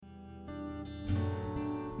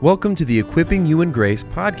Welcome to the Equipping You in Grace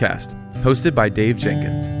podcast, hosted by Dave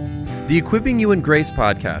Jenkins. The Equipping You in Grace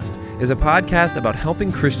podcast is a podcast about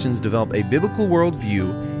helping Christians develop a biblical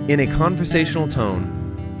worldview in a conversational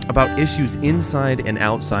tone about issues inside and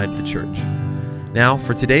outside the church. Now,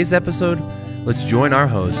 for today's episode, let's join our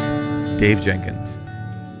host, Dave Jenkins.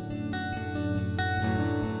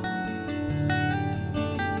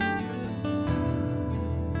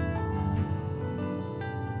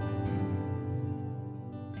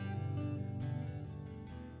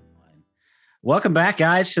 Welcome back,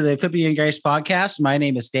 guys, to the Equipping You in Grace podcast. My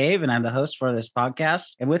name is Dave, and I'm the host for this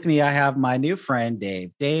podcast. And with me, I have my new friend,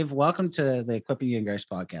 Dave. Dave, welcome to the Equipping You in Grace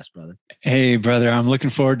podcast, brother. Hey, brother. I'm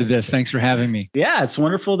looking forward to this. Thanks for having me. Yeah, it's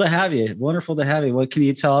wonderful to have you. Wonderful to have you. What can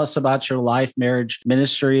you tell us about your life, marriage,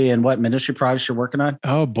 ministry, and what ministry projects you're working on?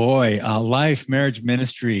 Oh, boy. Life, marriage,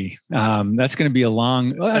 ministry. That's going to be a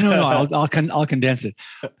long... I'll condense it.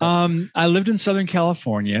 I lived in Southern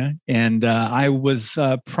California, and I was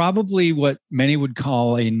probably what many would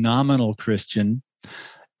call a nominal Christian.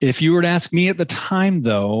 If you were to ask me at the time,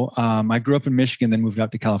 though, I grew up in Michigan, then moved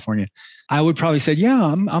out to California. I would probably say,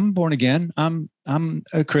 "Yeah, I'm born again. I'm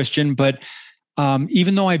a Christian." But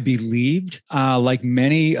even though I believed, like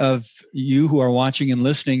many of you who are watching and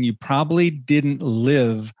listening, you probably didn't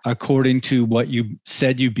live according to what you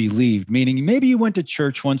said you believed. Meaning, maybe you went to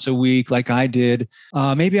church once a week, like I did.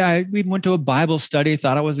 Maybe I even went to a Bible study,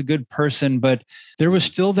 thought I was a good person, but there was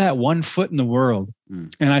still that one foot in the world.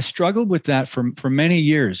 And I struggled with that for many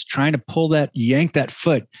years, trying to yank that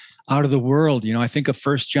foot out of the world. You know, I think of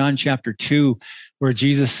 1 John chapter 2, where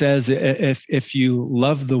Jesus says, if you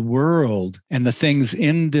love the world and the things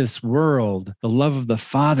in this world, the love of the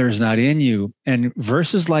Father is not in you. And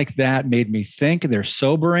verses like that made me think. They're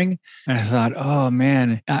sobering. And I thought, oh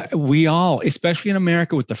man, we all, especially in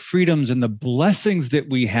America with the freedoms and the blessings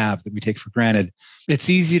that we have that we take for granted, it's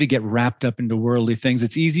easy to get wrapped up into worldly things.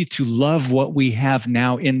 It's easy to love what we have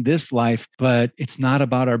now in this life, but it's not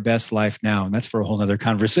about our best life now. And that's for a whole nother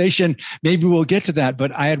conversation. Maybe we'll get to that.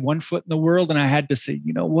 But I had one foot in the world, and I had to say,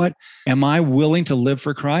 you know what? Am I willing to live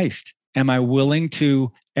for Christ? Am I willing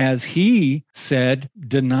to, as he said,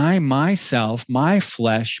 deny myself, my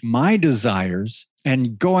flesh, my desires,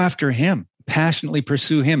 and go after him, passionately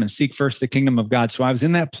pursue him and seek first the kingdom of God? So I was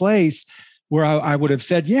in that place where I would have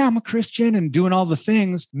said, yeah, I'm a Christian and doing all the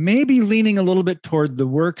things, maybe leaning a little bit toward the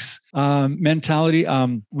works mentality.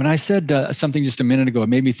 When I said something just a minute ago, it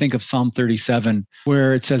made me think of Psalm 37,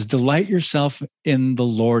 where it says, delight yourself in the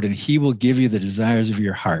Lord and he will give you the desires of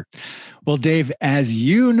your heart. Well, Dave, as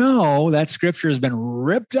you know, that scripture has been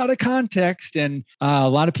ripped out of context, and a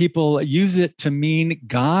lot of people use it to mean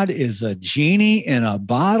God is a genie in a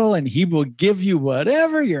bottle and he will give you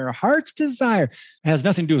whatever your heart's desire. It has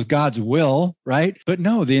nothing to do with God's will, right? But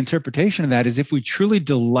no, the interpretation of that is if we truly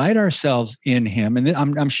delight ourselves in him, and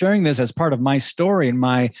I'm sharing this as part of my story and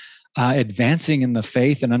my advancing in the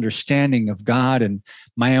faith and understanding of God and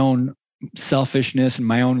my own selfishness and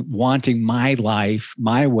my own wanting my life,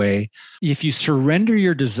 my way. If you surrender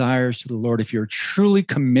your desires to the Lord, if you're truly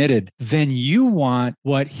committed, then you want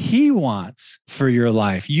what he wants for your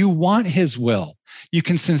life. You want his will. You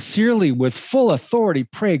can sincerely, with full authority,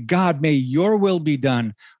 pray, God, may your will be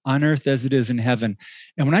done on earth as it is in heaven.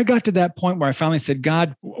 And when I got to that point where I finally said,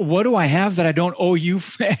 God, what do I have that I don't owe you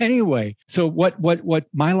anyway? So what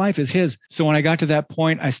my life is his. So when I got to that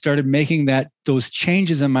point, I started making those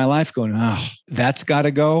changes in my life going, oh, that's got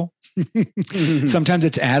to go. Sometimes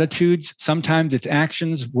it's attitudes, sometimes it's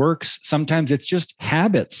actions, works, sometimes it's just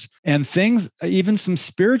habits and things, even some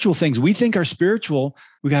spiritual things we think are spiritual.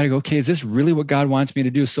 We got to go, okay, is this really what God wants me to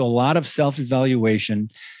do? So a lot of self-evaluation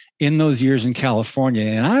in those years in California.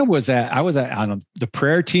 And I was on the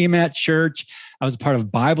prayer team at church. I was a part of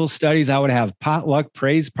Bible studies. I would have potluck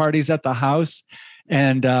praise parties at the house.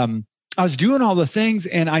 And I was doing all the things,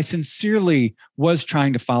 and I sincerely was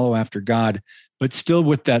trying to follow after God, but still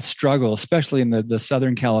with that struggle, especially in the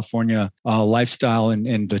Southern California lifestyle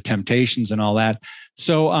and the temptations and all that.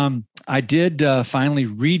 So I did finally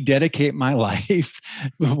rededicate my life.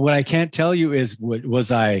 What I can't tell you is,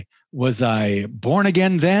 was I born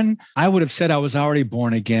again then? I would have said I was already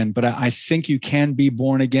born again, but I think you can be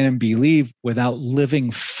born again and believe without living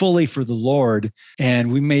fully for the Lord.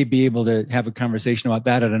 And we may be able to have a conversation about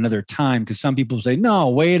that at another time, because some people say, no,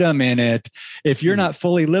 wait a minute. If you're not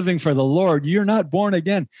fully living for the Lord, you're not born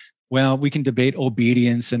again. Well, we can debate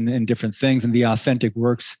obedience and different things and the authentic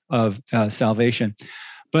works of salvation.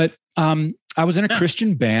 But I was in a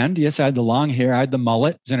Christian band. Yes, I had the long hair. I had the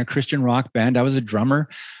mullet. I was in a Christian rock band. I was a drummer.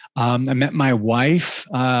 I met my wife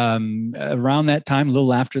around that time, a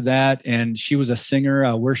little after that, and she was a singer,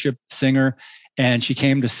 a worship singer. And she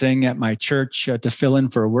came to sing at my church to fill in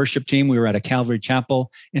for a worship team. We were at a Calvary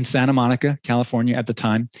Chapel in Santa Monica, California at the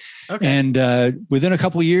time. Okay. And within a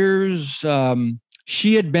couple of years,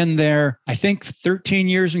 she had been there, I think 13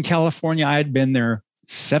 years in California. I had been there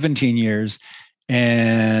 17 years.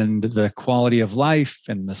 And the quality of life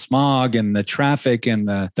and the smog and the traffic and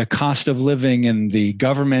the cost of living and the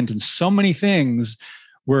government and so many things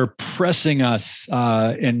were pressing us.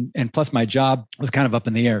 And plus my job was kind of up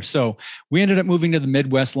in the air. So we ended up moving to the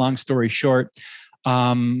Midwest, long story short.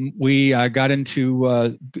 We got into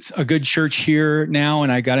a good church here now,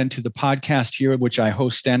 and I got into the podcast here, which I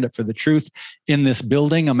host Stand Up for the Truth in this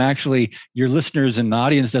building. I'm actually, your listeners and the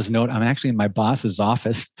audience doesn't know it, I'm actually in my boss's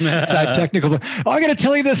office. Technical. Oh, I got to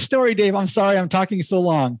tell you this story, Dave. I'm sorry I'm talking so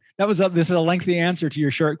long. This is a lengthy answer to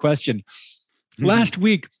your short question. Last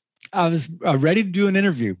week, I was ready to do an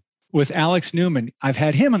interview with Alex Newman. I've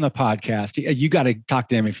had him on the podcast. You got to talk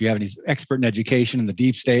to him if you have any. He's expert in education and the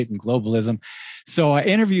deep state and globalism. So I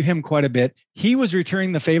interview him quite a bit. He was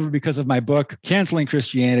returning the favor because of my book, Canceling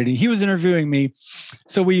Christianity. He was interviewing me.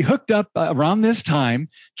 So we hooked up around this time,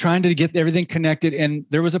 trying to get everything connected. And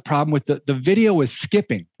there was a problem with the video was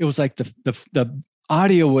skipping. It was like the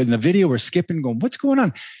audio and the video were skipping, going, what's going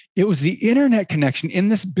on? It was the internet connection in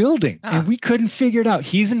this building. And we couldn't figure it out.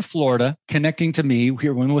 He's in Florida connecting to me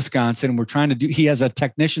here in Wisconsin. And we're trying to he has a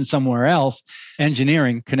technician somewhere else,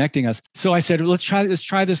 engineering, connecting us. So I said, let's try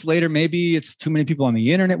this later. Maybe it's too many people on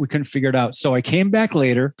the internet. We couldn't figure it out. So I came back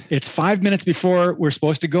later. It's 5 minutes before we're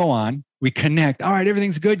supposed to go on. We connect. All right,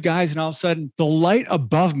 everything's good, guys. And all of a sudden, the light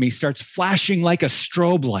above me starts flashing like a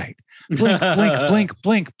strobe light. Blink, blink, blink,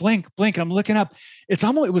 blink, blink, blink. I'm looking up. It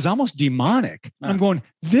was almost demonic. I'm going,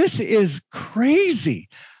 this is crazy.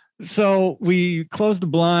 So we closed the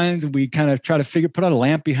blinds and we kind of try to put out a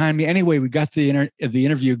lamp behind me. Anyway, we got the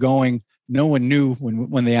interview going. No one knew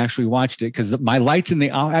when they actually watched it because my lights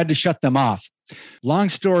I had to shut them off. Long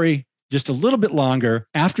story, just a little bit longer.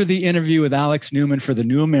 After the interview with Alex Newman for the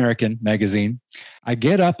New American magazine, I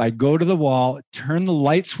get up, I go to the wall, turn the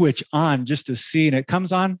light switch on just to see, and it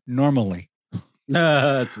comes on normally.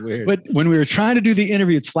 That's weird. But when we were trying to do the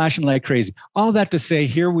interview, it's flashing like crazy. All that to say,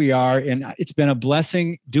 here we are. And it's been a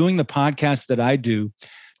blessing doing the podcast that I do,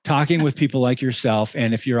 talking with people like yourself.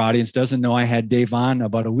 And if your audience doesn't know, I had Dave on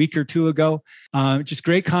about a week or two ago. Just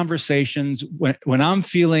great conversations. When I'm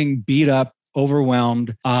feeling beat up,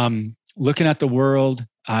 overwhelmed, looking at the world,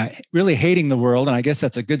 really hating the world. And I guess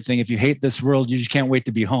that's a good thing. If you hate this world, you just can't wait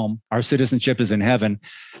to be home. Our citizenship is in heaven.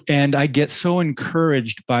 And I get so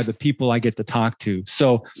encouraged by the people I get to talk to.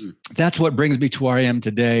 So that's what brings me to where I am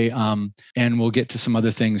today. And we'll get to some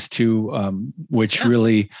other things too, which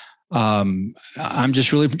really... I'm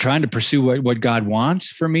just really trying to pursue what God wants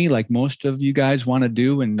for me, like most of you guys want to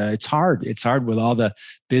do. And it's hard. It's hard with all the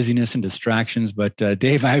busyness and distractions. But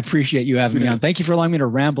Dave, I appreciate you having me on. Thank you for allowing me to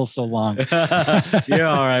ramble so long. You're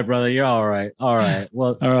all right, brother. You're all right. All right.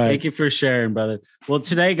 Well, all right. Thank you for sharing, brother. Well,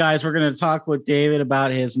 today, guys, we're going to talk with David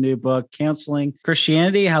about his new book, Canceling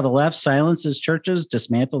Christianity, How the Left Silences Churches,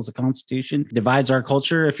 Dismantles the Constitution, Divides Our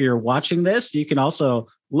Culture. If you're watching this, you can also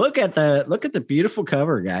look at the beautiful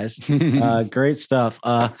cover, guys. Great stuff.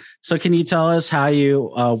 So can you tell us why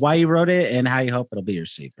you wrote it and how you hope it'll be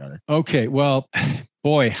received, brother? Okay. Well,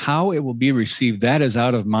 boy, how it will be received, that is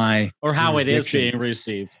out of my... Or how it is being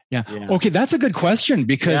received. Yeah. Okay, that's a good question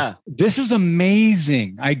because this is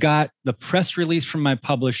amazing. I got the press release from my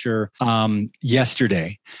publisher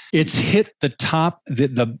yesterday. It's hit the top,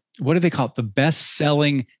 what do they call it? The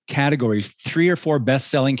best-selling categories, 3 or 4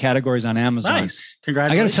 best-selling categories on Amazon. Nice.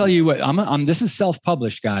 Congratulations. I got to tell you what, this is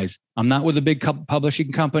self-published, guys. I'm not with a big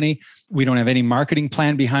publishing company. We don't have any marketing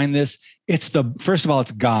plan behind this. First of all,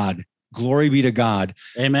 it's God. Glory be to God.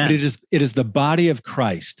 Amen. But it is the body of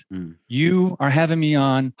Christ. You are having me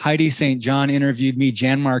on. Heidi St. John interviewed me.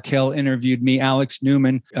 Jan Markell interviewed me. Alex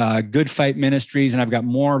Newman, Good Fight Ministries, and I've got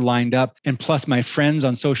more lined up. And plus my friends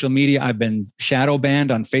on social media. I've been shadow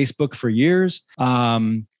banned on Facebook for years.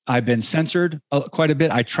 I've been censored quite a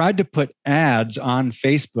bit. I tried to put ads on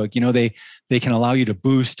Facebook. You know, they can allow you to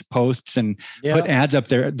boost posts and put ads up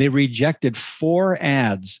there. They rejected 4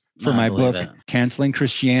 ads for my book, Canceling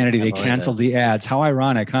Christianity. They canceled the ads. How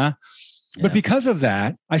ironic, huh? Yeah. But because of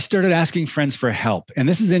that, I started asking friends for help. And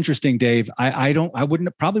this is interesting, Dave. I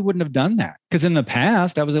probably wouldn't have done that Because in the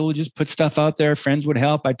past, I was able to just put stuff out there. Friends would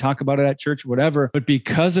help. I'd talk about it at church, whatever. But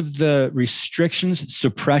because of the restrictions,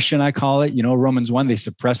 suppression, I call it, Romans 1, they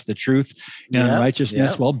suppress the truth and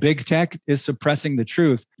unrighteousness. Well, big tech is suppressing the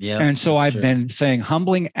truth. And so I've been saying,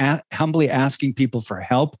 humbly asking people for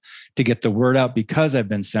help to get the word out because I've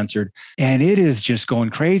been censored. And it is just going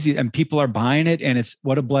crazy. And people are buying it. And it's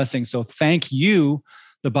what a blessing. So thank you,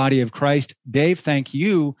 the body of Christ. Dave, thank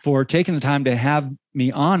you for taking the time to have me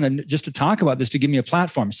on and just to talk about this, to give me a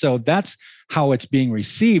platform. So that's how it's being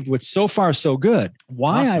received, which so far so good.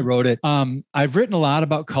 Why I wrote it. I've written a lot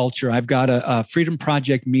about culture. I've got a Freedom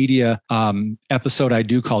Project Media episode I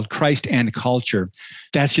do called Christ and Culture.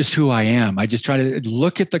 That's just who I am. I just try to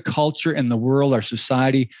look at the culture and the world, our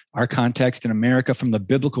society, our context in America from the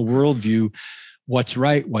biblical worldview. What's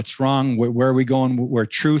right, what's wrong, where are we going, where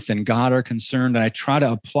truth and God are concerned. And I try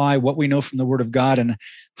to apply what we know from the Word of God and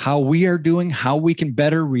how we are doing, how we can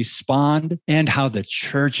better respond, and how the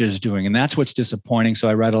church is doing. And that's what's disappointing. So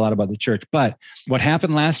I write a lot about the church. But what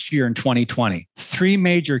happened last year in 2020, 3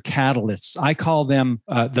 major catalysts, I call them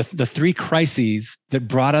the 3 crises that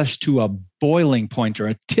brought us to a boiling point or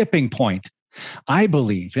a tipping point. I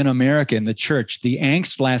believe in America, in the church, the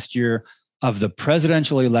angst last year of the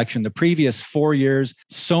presidential election, the previous 4 years,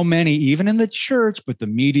 so many, even in the church, but the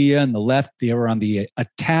media and the left, they were on the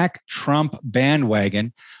attack Trump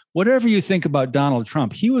bandwagon. Whatever you think about Donald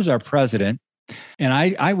Trump, he was our president. And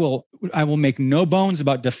I will make no bones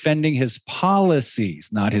about defending his policies,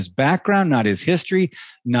 not his background, not his history,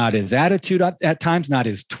 not his attitude at times, not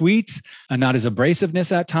his tweets, not his abrasiveness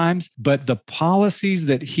at times, but the policies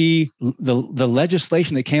that the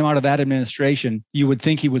legislation that came out of that administration, you would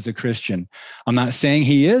think he was a Christian. I'm not saying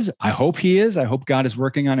he is. I hope he is. I hope God is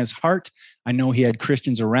working on his heart. I know he had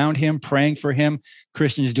Christians around him, praying for him,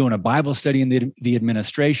 Christians doing a Bible study in the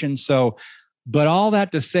administration. But all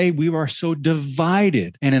that to say, we were so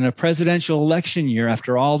divided. And in a presidential election year,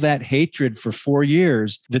 after all that hatred for 4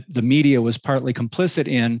 years that the media was partly complicit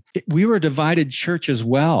in, we were a divided church as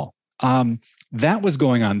well. That was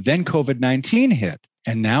going on. Then COVID-19 hit.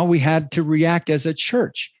 And now we had to react as a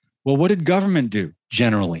church. Well, what did government do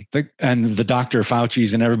generally? And the Dr.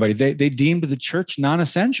 Fauci's and everybody, they deemed the church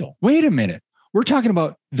non-essential. Wait a minute. We're talking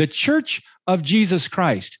about the church of Jesus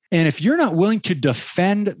Christ. And if you're not willing to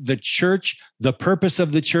defend the church, the purpose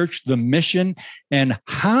of the church, the mission, and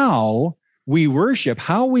how we worship,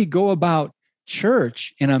 how we go about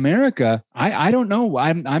church in America, I don't know.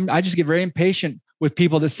 I just get very impatient with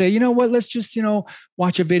people that say, you know what, let's just,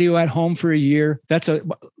 watch a video at home for a year. That's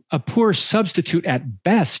a poor substitute at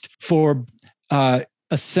best for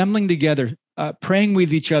assembling together, praying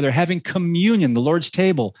with each other, having communion, the Lord's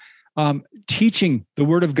table, teaching the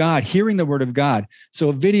Word of God, hearing the Word of God. So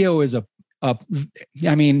a video is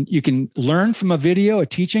you can learn from a video, a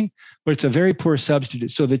teaching, but it's a very poor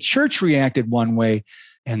substitute. So the church reacted one way,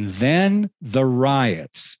 and then the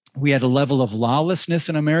riots. We had a level of lawlessness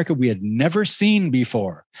in America we had never seen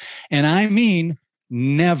before. And I mean,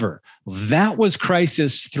 never. That was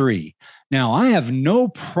crisis 3. Now, I have no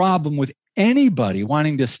problem with anybody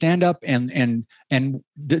wanting to stand up and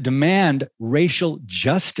demand racial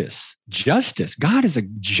justice. Justice. God is a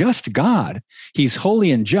just God. He's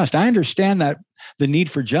holy and just. I understand that the need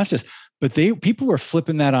for justice, but people were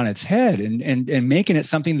flipping that on its head and making it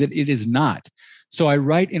something that it is not. So I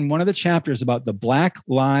write in one of the chapters about the Black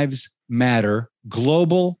Lives Matter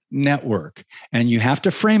global network. And you have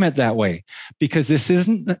to frame it that way, because this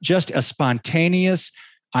isn't just a spontaneous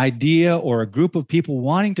idea or a group of people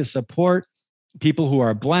wanting to support people who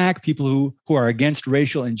are Black, people who are against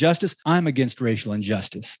racial injustice. I'm against racial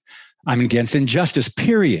injustice. I'm against injustice,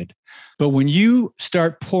 period. But when you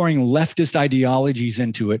start pouring leftist ideologies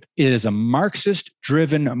into it, it is a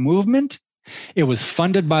Marxist-driven movement. It was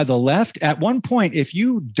funded by the left. At one point, if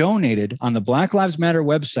you donated on the Black Lives Matter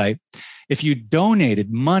website, if you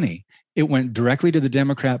donated money, it went directly to the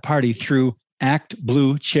Democrat Party through Act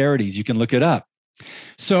Blue charities. You can look it up.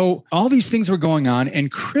 So all these things were going on,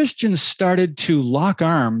 and Christians started to lock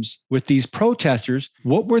arms with these protesters.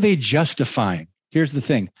 What were they justifying? Here's the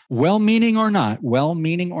thing. Well-meaning or not,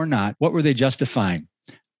 what were they justifying?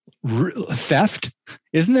 Theft?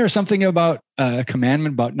 Isn't there something about a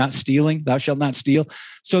commandment about not stealing? Thou shalt not steal.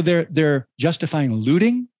 So they're justifying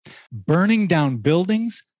looting, burning down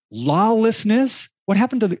buildings, lawlessness, what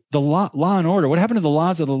happened to the law and order? What happened to the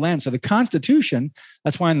laws of the land? So the Constitution,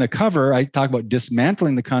 that's why on the cover, I talk about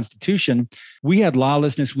dismantling the Constitution. We had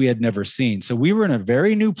lawlessness we had never seen. So we were in a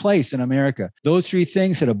very new place in America. Those three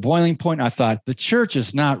things hit a boiling point. I thought the church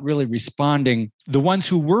is not really responding. The ones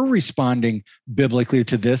who were responding biblically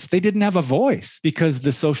to this, they didn't have a voice because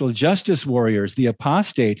the social justice warriors, the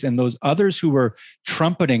apostates, and those others who were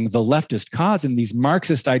trumpeting the leftist cause and these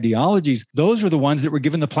Marxist ideologies, those were the ones that were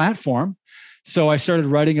given the platform. So I started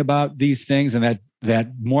writing about these things, and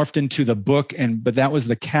that morphed into the book. But that was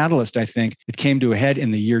the catalyst, I think. It came to a head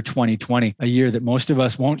in the year 2020, a year that most of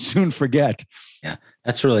us won't soon forget. Yeah,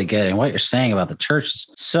 that's really good. And what you're saying about the church is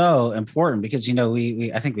so important because,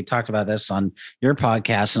 I think we talked about this on your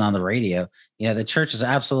podcast and on the radio. The church is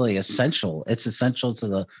absolutely essential. It's essential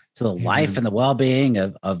to the life and the well-being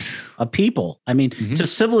of people. I mean, to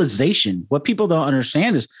civilization. What people don't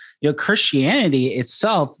understand is, Christianity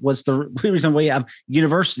itself was the reason we have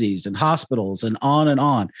universities and hospitals and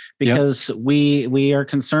on, because we are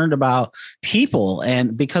concerned about people,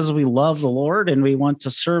 and because we love the Lord and we want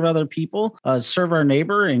to serve other people, serve our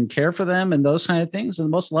neighbor and care for them and those kind of things. And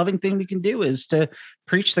the most loving thing we can do is to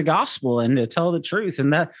preach the gospel and to tell the truth.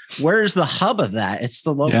 And where's the hub of that? It's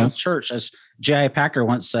the local church. As J.I. Packer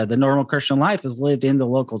once said, the normal Christian life is lived in the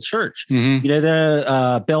local church. Bill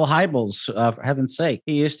Hybels, for heaven's sake,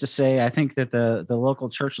 he used to say, I think that the local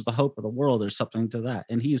church is the hope of the world or something to that.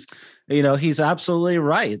 And he's absolutely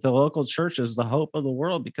right. The local church is the hope of the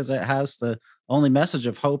world because it has the only message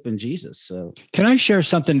of hope in Jesus. So can I share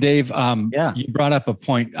something, Dave? You brought up a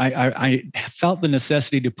point. I felt the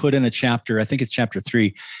necessity to put in a chapter. I think it's chapter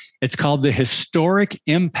 3. It's called The Historic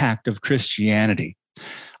Impact of Christianity.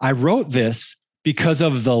 I wrote this because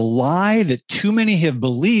of the lie that too many have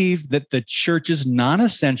believed that the church is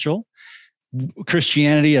non-essential.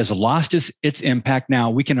 Christianity has lost its impact. Now,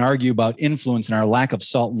 we can argue about influence and our lack of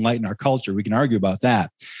salt and light in our culture. We can argue about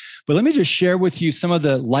that. But let me just share with you some of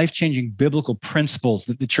the life-changing biblical principles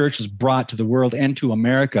that the church has brought to the world and to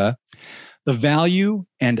America. The value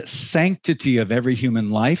and sanctity of every human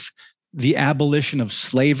life, the abolition of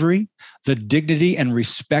slavery, the dignity and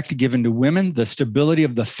respect given to women, the stability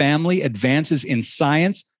of the family, advances in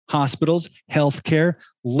science, hospitals, healthcare,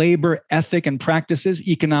 labor ethic and practices,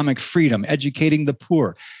 economic freedom, educating the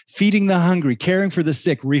poor, feeding the hungry, caring for the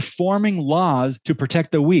sick, reforming laws to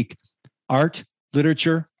protect the weak, art,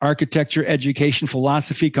 literature, architecture, education,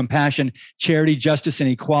 philosophy, compassion, charity, justice, and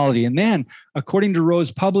equality. And then, according to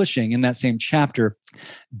Rose Publishing, in that same chapter,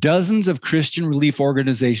 dozens of Christian relief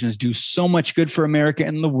organizations do so much good for America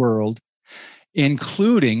and the world,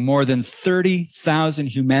 including more than 30,000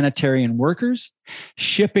 humanitarian workers,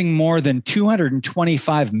 shipping more than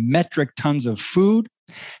 225 metric tons of food,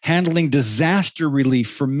 handling disaster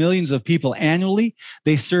relief for millions of people annually.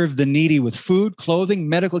 They serve the needy with food, clothing,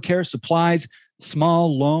 medical care, supplies,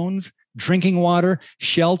 small loans, drinking water,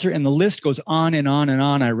 shelter, and the list goes on and on and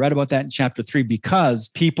on. I read about that in chapter 3 because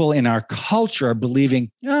people in our culture are believing,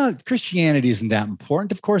 Christianity isn't that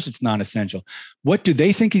important. Of course, it's non-essential. What do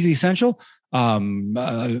they think is essential?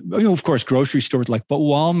 Of course, grocery stores but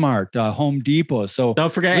Walmart, Home Depot. So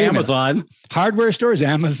don't forget Amazon. Hardware stores,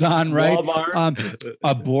 Amazon, right? Walmart.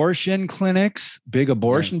 Abortion clinics, big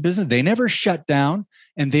abortion business. They never shut down,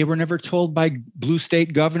 and they were never told by blue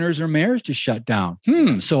state governors or mayors to shut down.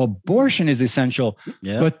 So abortion is essential.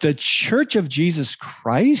 Yeah. But the Church of Jesus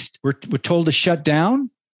Christ, we're told to shut down.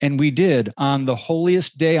 And we did on the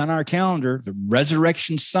holiest day on our calendar, the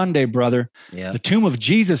Resurrection Sunday, brother. Yeah. The tomb of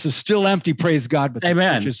Jesus is still empty, praise God, but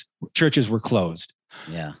Amen. The churches were closed.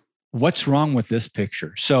 Yeah. What's wrong with this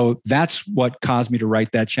picture? So that's what caused me to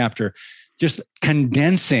write that chapter, just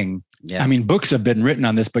condensing. Yeah. I mean, books have been written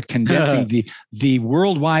on this, but condensing the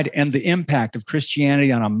worldwide and the impact of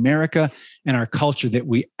Christianity on America and our culture that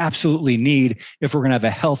we absolutely need if we're going to have a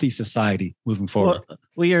healthy society moving forward.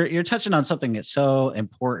 Well, you're touching on something that's so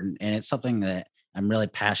important, and it's something that I'm really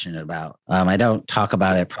passionate about. I don't talk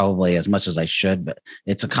about it probably as much as I should, but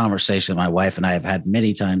it's a conversation my wife and I have had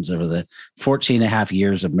many times over the 14 and a half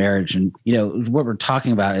years of marriage. And, what we're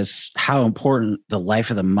talking about is how important the life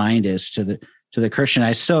of the mind is to the Christian.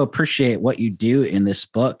 I so appreciate what you do in this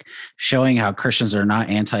book, showing how Christians are not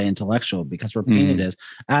anti-intellectual, because we're painted as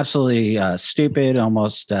absolutely stupid,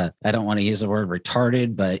 almost, I don't want to use the word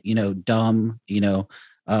retarded, but, dumb,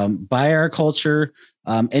 by our culture.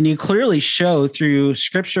 And you clearly show through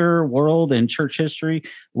scripture, world, and church history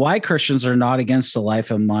why Christians are not against the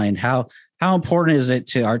life of mind, how How important is it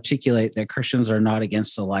to articulate that Christians are not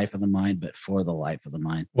against the life of the mind, but for the life of the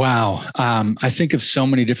mind? Wow. I think of so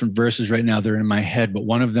many different verses right now that are in my head, but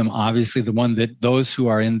one of them, obviously, the one that those who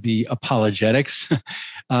are in the apologetics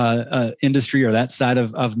industry or that side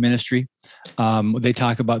of ministry, they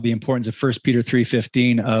talk about the importance of 1 Peter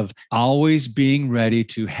 3:15 of always being ready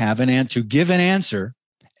to have an answer, to give an answer,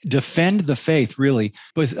 defend the faith, really.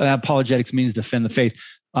 But apologetics means defend the faith.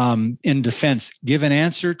 In defense, give an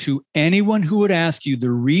answer to anyone who would ask you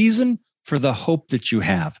the reason for the hope that you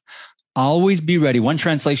have. Always be ready. One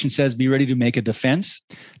translation says, be ready to make a defense.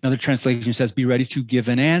 Another translation says, be ready to give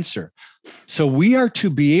an answer. So we are to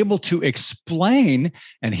be able to explain,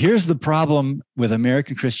 and here's the problem with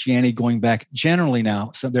American Christianity going back generally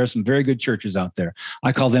now. So there are some very good churches out there.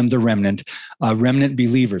 I call them the remnant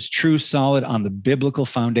believers, true, solid on the biblical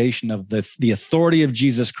foundation of the authority of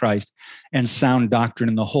Jesus Christ and sound doctrine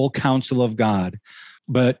and the whole counsel of God.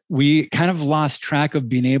 But we kind of lost track of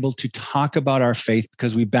being able to talk about our faith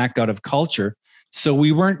because we backed out of culture. So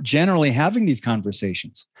we weren't generally having these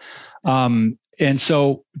conversations. And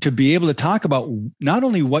so to be able to talk about not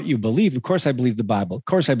only what you believe, of course, I believe the Bible. Of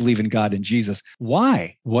course, I believe in God and Jesus.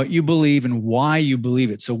 Why? What you believe and why you believe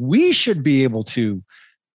it. So we should be able to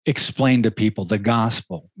explain to people the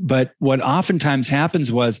gospel. But what oftentimes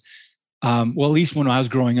happens was, well, at least when I was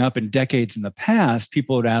growing up in decades in the past,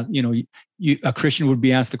 people would ask, a Christian would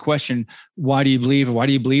be asked the question, why do you believe, or why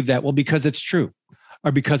do you believe that? Well, because it's true,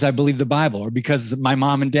 or because I believe the Bible, or because my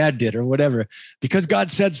mom and dad did, or whatever, because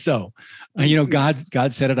God said so.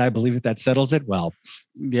 God said it, I believe it, that settles it. Well,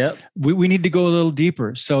 yep. We need to go a little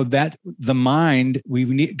deeper. So that the mind,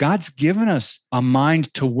 God's given us a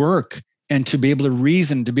mind to work and to be able to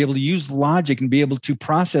reason, to be able to use logic and be able to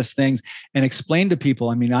process things and explain to people.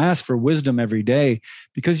 I mean, I ask for wisdom every day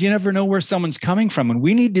because you never know where someone's coming from. And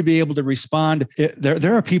we need to be able to respond.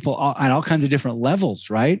 There are people at all kinds of different levels,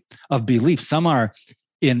 right, of belief. Some are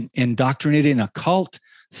indoctrinated in a cult.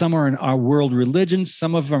 Some are in our world religions.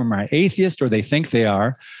 Some of them are atheist, or they think they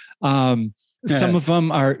are. Some of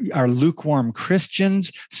them are lukewarm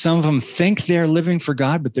Christians. Some of them think they're living for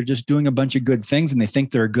God, but they're just doing a bunch of good things and they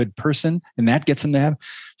think they're a good person, and that gets them to have.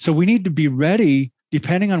 So we need to be ready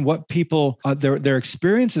depending on what people, their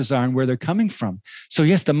experiences are and where they're coming from. So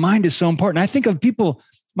yes, the mind is so important. I think of people,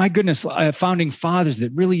 my goodness, founding fathers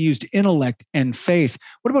that really used intellect and faith.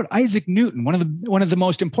 What about Isaac Newton, one of the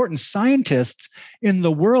most important scientists in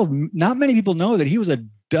the world? Not many people know that he was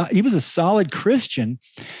a solid Christian.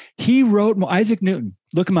 He wrote, Isaac Newton,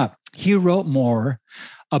 look him up. He wrote more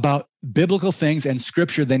about biblical things and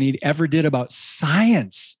scripture than he ever did about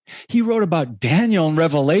science. He wrote about Daniel and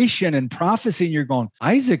Revelation and prophecy, and you're going,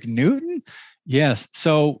 Isaac Newton? Yes.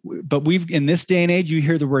 So, but in this day and age, you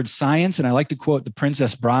hear the word science, and I like to quote The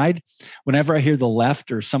Princess Bride. Whenever I hear the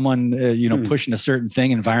left or someone, pushing a certain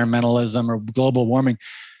thing, environmentalism or global warming,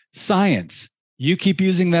 science. You keep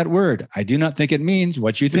using that word. I do not think it means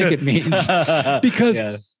what you think it means. Because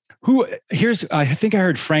I think I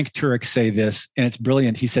heard Frank Turek say this, and it's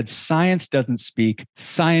brilliant. He said, science doesn't speak,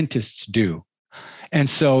 scientists do. And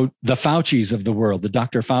so the Faucis of the world, the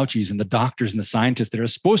Dr. Faucis and the doctors and the scientists that are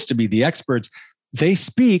supposed to be the experts, they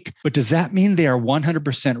speak, but does that mean they are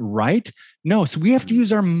 100% right? No. So we have to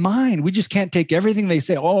use our mind. We just can't take everything they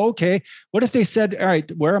say. Oh, okay. What if they said, all right,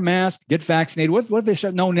 wear a mask, get vaccinated? What if they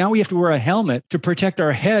said, no, now we have to wear a helmet to protect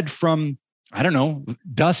our head from, I don't know,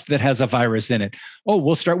 dust that has a virus in it. Oh,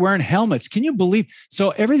 we'll start wearing helmets. Can you believe? So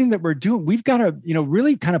everything that we're doing, we've got to,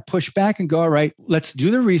 really kind of push back and go, all right, let's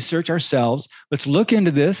do the research ourselves. Let's look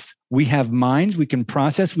into this. We have minds, we can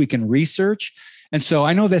process, we can research. And so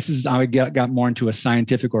I know this is, I got more into a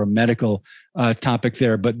scientific or a medical topic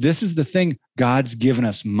there, but this is the thing. God's given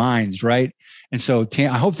us minds, right? And so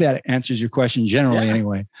I hope that answers your question generally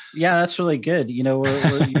anyway. Yeah, that's really good.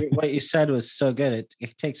 What you said was so good.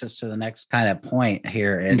 It takes us to the next kind of point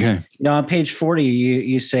here. And, on page 40,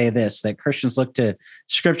 you say this, that Christians look to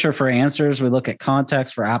scripture for answers. We look at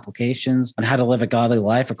context for applications on how to live a godly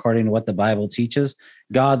life according to what the Bible teaches.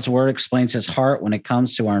 God's word explains his heart when it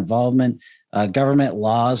comes to our involvement, government,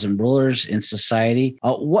 laws, and rulers in society.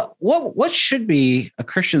 What should be a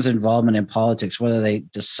Christian's involvement in politics, whether they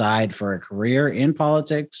decide for a career in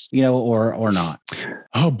politics, or not?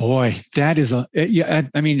 Oh boy, that is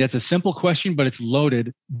that's a simple question, but it's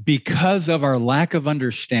loaded because of our lack of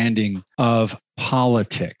understanding of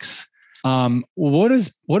politics. What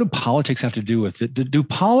do politics have to do with it? Do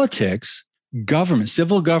politics, government,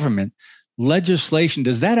 civil government, legislation,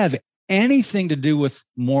 does that have anything to do with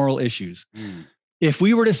moral issues? If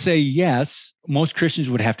we were to say yes, most Christians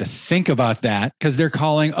would have to think about that because they're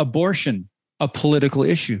calling abortion a political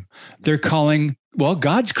issue. They're calling Well,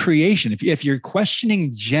 God's creation, if you're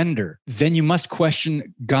questioning gender, then you must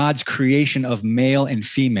question God's creation of male and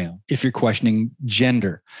female if you're questioning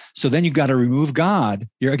gender. So then you've got to remove God.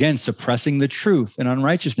 You're, again, suppressing the truth and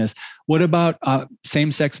unrighteousness. What about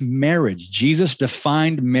same-sex marriage? Jesus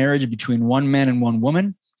defined marriage between one man and one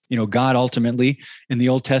woman. You know, God ultimately in the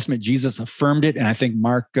Old Testament, Jesus affirmed it. And I think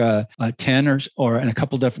Mark 10 or in a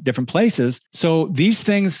couple different places. So these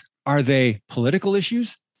things, are they political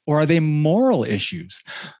issues? Or are they moral issues?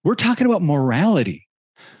 We're talking about morality.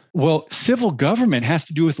 Well, civil government has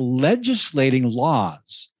to do with legislating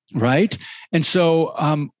laws, right? And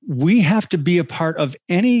so we have to be a part of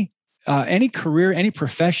any career, any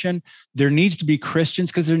profession. There needs to be Christians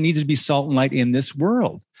because there needs to be salt and light in this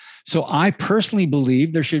world. So I personally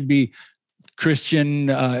believe there should be Christian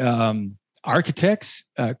architects,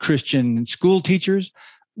 Christian school teachers,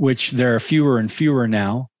 which there are fewer and fewer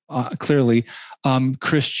now. Clearly,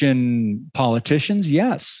 Christian politicians,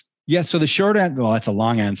 yes. So the short answer, well, that's a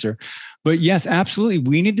long answer, but yes, absolutely.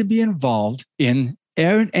 We need to be involved in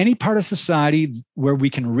any part of society where we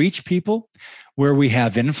can reach people, where we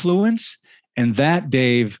have influence. And that,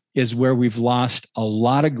 Dave, is where we've lost a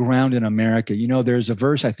lot of ground in America. You know, there's a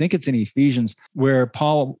verse, I think it's in Ephesians, where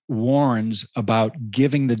Paul warns about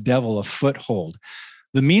giving the devil a foothold.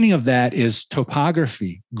 The meaning of that is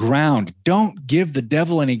topography, ground. Don't give the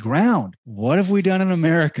devil any ground. What have we done in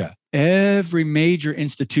America? Every major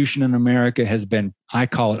institution in America has been, I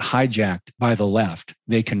call it, hijacked by the left.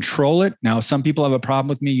 They control it. Now, some people have a problem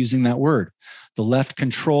with me using that word. The left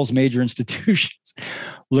controls major institutions.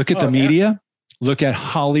 Look at the media. Look at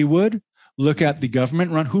Hollywood. Look at the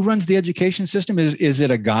government run. Who runs the education system? Is it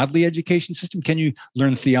a godly education system? Can you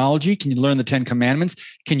learn theology? Can you learn the 10 Commandments?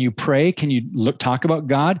 Can you pray? Can you talk about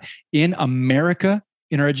God in America,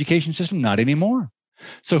 in our education system? Not anymore.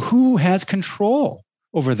 So who has control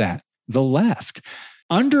over that? The left.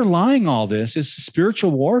 Underlying all this is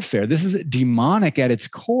spiritual warfare. This is demonic at its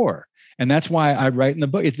core. And that's why I write in the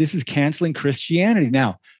book, this is canceling Christianity.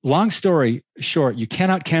 Now, long story short, you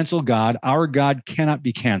cannot cancel God. Our God cannot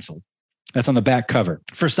be canceled. That's on the back cover.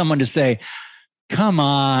 For someone to say, come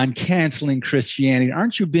on, canceling Christianity.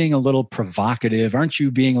 Aren't you being a little provocative? Aren't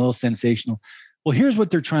you being a little sensational? Well, here's what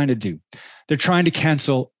they're trying to do. They're trying to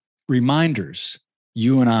cancel reminders,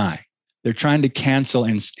 you and I. They're trying to cancel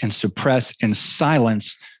and suppress and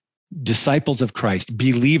silence disciples of Christ,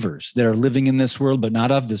 believers that are living in this world, but not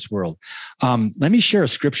of this world. Let me share a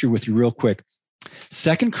scripture with you real quick.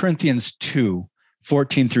 2 Corinthians 2,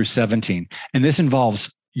 14 through 17. And this involves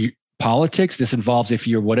politics. This involves if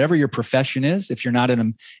you're whatever your profession is, if you're not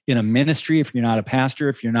in a ministry, if you're not a pastor,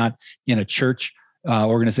 if you're not in a church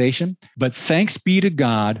organization. But thanks be to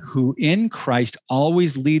God who in Christ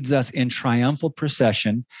always leads us in triumphal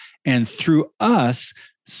procession and through us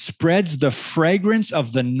spreads the fragrance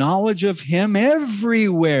of the knowledge of him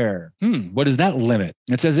everywhere. What does that limit?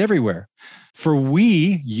 It says everywhere. For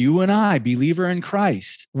we, you and I, believer in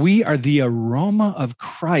Christ, we are the aroma of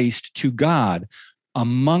Christ to God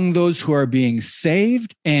among those who are being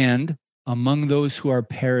saved and among those who are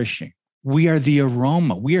perishing. We are the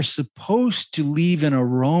aroma. We are supposed to leave an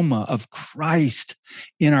aroma of Christ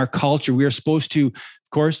in our culture. We are supposed to, of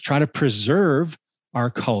course, try to preserve our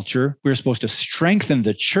culture. We're supposed to strengthen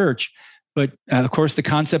the church. But of course, the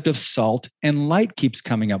concept of salt and light keeps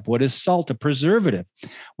coming up. What is salt? A preservative.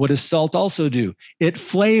 What does salt also do? It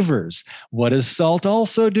flavors. What does salt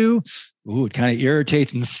also do? Ooh, it kind of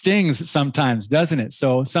irritates and stings sometimes, doesn't it?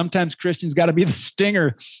 So sometimes Christians got to be the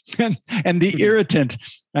stinger and the irritant.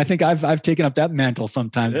 I think I've taken up that mantle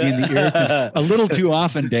sometimes, being the irritant a little too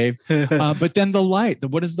often, Dave. But then the light.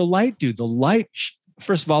 What does the light do? The light,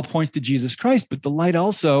 first of all, points to Jesus Christ, but the light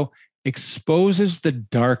also exposes the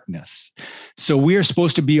darkness. So we are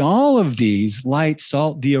supposed to be all of these: light,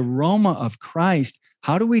 salt, the aroma of Christ.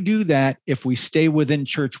 How do we do that if we stay within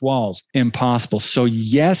church walls? Impossible. So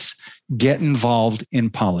yes, get involved in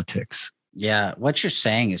politics. Yeah, what you're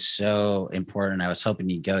saying is so important. I was hoping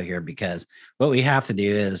you'd go here because what we have to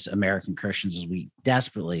do as American Christians is we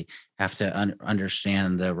desperately have to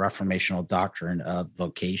understand the reformational doctrine of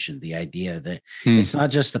vocation, the idea that it's not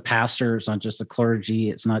just the pastor, it's not just the clergy,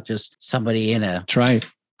 it's not just somebody in a That's right.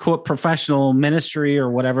 quote professional ministry or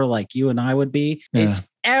whatever like you and I would be. Yeah. It's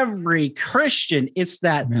every Christian. It's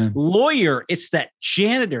that lawyer. It's that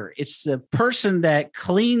janitor. It's the person that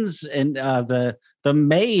cleans and the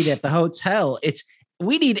maid at the hotel.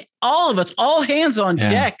 We need all of us, all hands on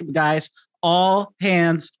deck, guys, all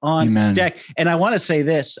hands on Amen. deck. And I want to say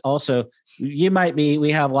this also,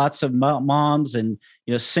 we have lots of moms and,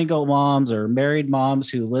 single moms or married moms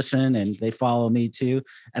who listen and they follow me too.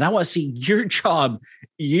 And I want to see your job.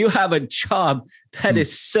 You have a job that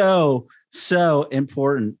is so, so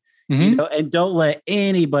important. And don't let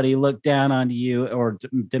anybody look down on you or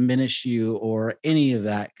diminish you or any of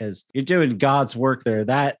that, because you're doing God's work there.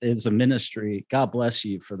 That is a ministry. God bless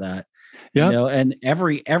you for that. Yeah. And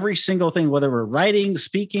every single thing, whether we're writing,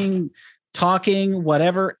 speaking, talking,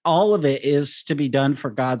 whatever, all of it is to be done for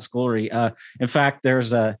God's glory. In fact,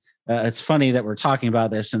 there's it's funny that we're talking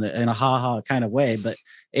about this in a ha-ha kind of way, but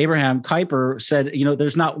Abraham Kuyper said,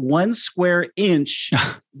 there's not one square inch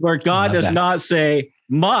where God does not say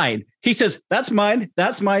mine. He says, that's mine,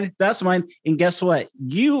 that's mine, that's mine. And guess what?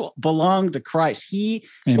 You belong to Christ. He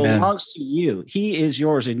belongs to you. He is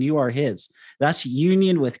yours and you are his. That's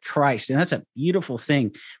union with Christ. And that's a beautiful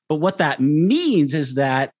thing. But what that means is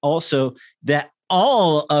that also that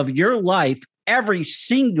all of your life, every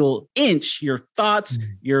single inch, your thoughts,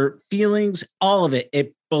 your feelings, all of it,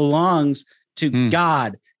 it belongs to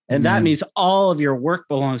God. And that means all of your work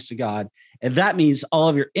belongs to God. And that means all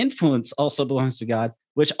of your influence also belongs to God,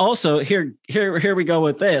 which also here we go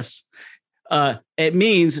with this. It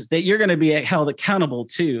means that you're going to be held accountable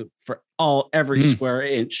too for every square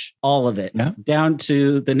inch, all of it, down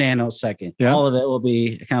to the nanosecond. All of it will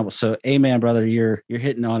be accountable. So, amen, brother. You're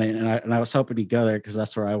hitting on it, and I was hoping to go there because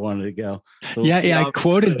that's where I wanted to go. So, I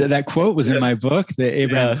quoted that quote was in my book, the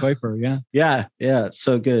Abraham Kuyper. Yeah.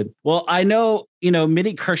 So good. Well, I know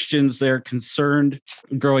many Christians, they're concerned.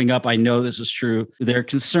 Growing up, I know this is true. They're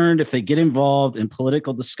concerned if they get involved in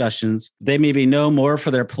political discussions, they maybe know more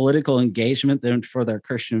for their political engagement than for their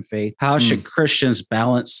Christian faith. How should Christians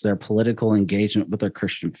balance their political engagement with their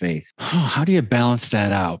Christian faith? How do you balance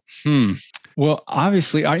that out? Well,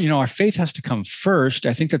 obviously, our faith has to come first.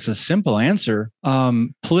 I think that's a simple answer.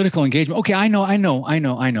 Political engagement. Okay, I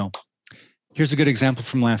know. Here's a good example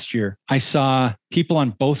from last year. I saw people on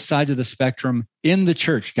both sides of the spectrum in the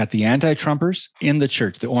church. Got the anti-Trumpers in the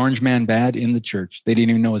church, the orange man bad in the church. They didn't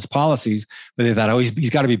even know his policies, but they thought, he's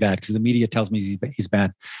got to be bad because the media tells me he's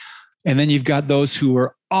bad. And then you've got those who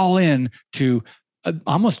are all in to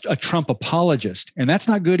almost a Trump apologist. And that's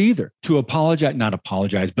not good either. To not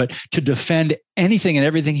apologize, but to defend anything and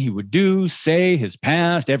everything he would do, say, his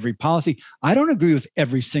past, every policy. I don't agree with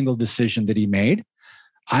every single decision that he made.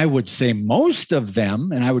 I would say most of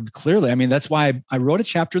them, and I would clearly, that's why I wrote a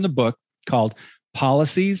chapter in the book called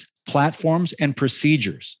Policies, Platforms, and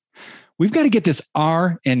Procedures. We've got to get this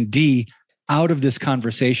R&D out of this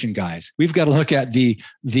conversation, guys. We've got to look at the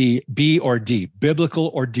B or D,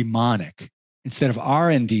 biblical or demonic. Instead of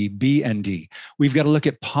R&D, B and D. We've got to look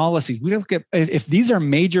at policies. We look at, if these are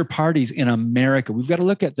major parties in America, we've got to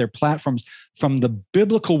look at their platforms from the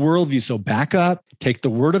biblical worldview. So back up, take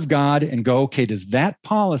the word of God and go, okay, does that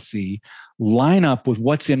policy line up with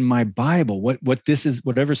what's in my Bible? What this is,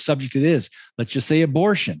 whatever subject it is. Let's just say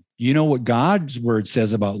abortion. You know what God's word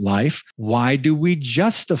says about life. Why do we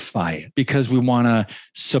justify it? Because we want to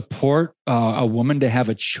support a woman to have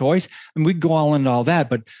a choice. And we go all into all that.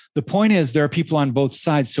 But the point is, there are people on both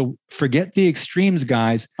sides. So forget the extremes,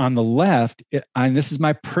 guys. On the left, and this is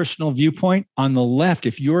my personal viewpoint, on the left,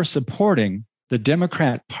 if you're supporting the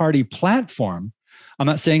Democrat Party platform, I'm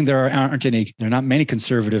not saying there are not many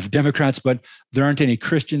conservative Democrats, but there aren't any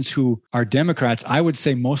Christians who are Democrats. I would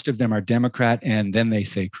say most of them are Democrat and then they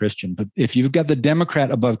say Christian. But if you've got the Democrat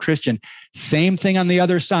above Christian, same thing on the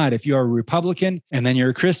other side. If you're a Republican and then you're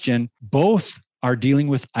a Christian, both are dealing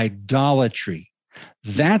with idolatry.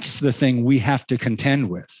 That's the thing we have to contend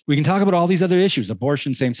with. We can talk about all these other issues,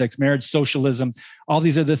 abortion, same-sex marriage, socialism, all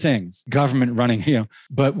these other things, government running,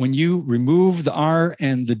 But when you remove the R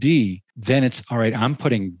and the D, then it's, all right, I'm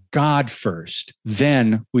putting God first.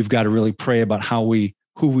 Then we've got to really pray about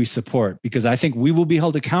who we support, because I think we will be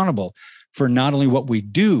held accountable for not only what we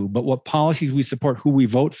do, but what policies we support, who we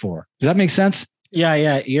vote for. Does that make sense?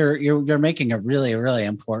 Yeah. You're making a really, really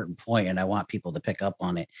important point, and I want people to pick up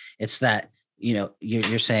on it. It's that,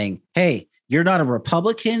 you're saying, hey, you're not a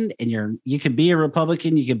Republican, and you can be a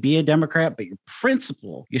Republican, you can be a Democrat, but your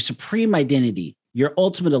principle, your supreme identity, your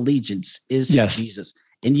ultimate allegiance is Jesus.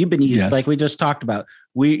 And you've been, like we just talked about,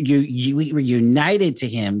 we were united to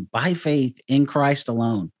him by faith in Christ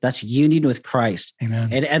alone. That's union with Christ.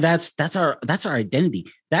 Amen. And that's our identity.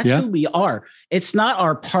 That's who we are. It's not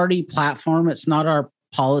our party platform. It's not our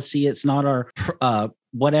policy. It's not our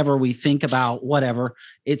whatever we think about, whatever.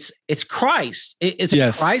 It's Christ.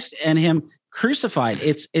 It's Christ and him crucified.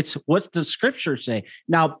 It's what's the scripture say.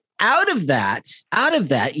 Now, out of that,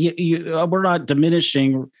 we're not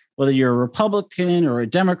diminishing whether you're a Republican or a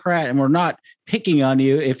Democrat, and we're not picking on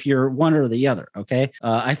you if you're one or the other. Okay.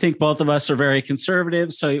 I think both of us are very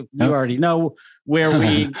conservative. So you already know where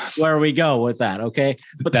we go with that. Okay.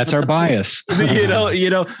 But that's our bias.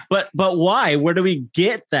 But why? Where do we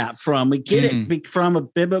get that from? We get it from a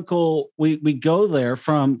biblical, we go there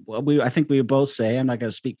from, I think we both say, I'm not going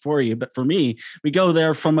to speak for you, but for me, we go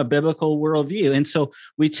there from a biblical worldview. And so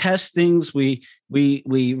we test things, we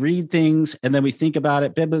read things, and then we think about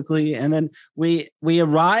it biblically. And then we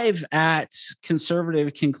arrive at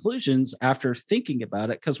conservative conclusions after thinking about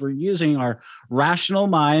it, because we're using our rational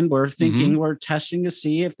mind. We're thinking, we're testing to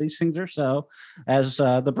see if these things are so, as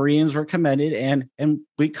the Bereans were commended, and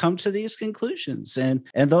we come to these conclusions, and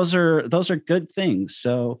those are good things.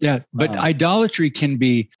 So but idolatry can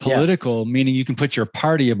be political, meaning you can put your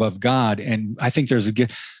party above God. And I think there's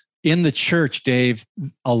in the church, Dave,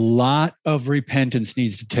 a lot of repentance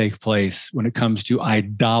needs to take place when it comes to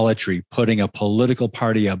idolatry, putting a political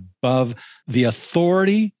party above the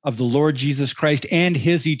authority of the Lord Jesus Christ and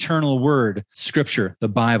his eternal word, Scripture, the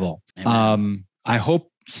Bible. I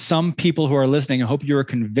hope some people who are listening, I hope you are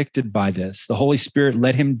convicted by this. The Holy Spirit,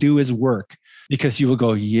 let him do his work, because you will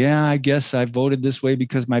go, yeah, I guess I voted this way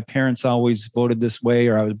because my parents always voted this way,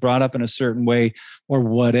 or I was brought up in a certain way, or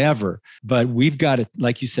whatever. But we've got to,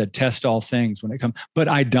 like you said, test all things when it comes. But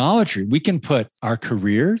idolatry, we can put our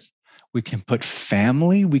careers, we can put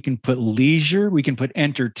family, we can put leisure, we can put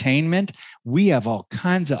entertainment. We have all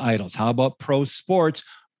kinds of idols. How about pro sports?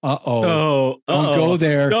 Don't go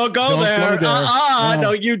there. Don't go there.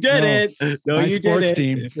 No, you did it. No, my you sports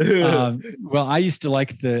did it. team. Well, I used to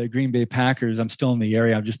like the Green Bay Packers. I'm still in the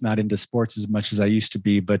area. I'm just not into sports as much as I used to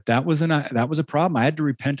be. But that was a problem. I had to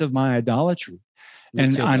repent of my idolatry.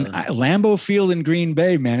 And on Lambeau Field in Green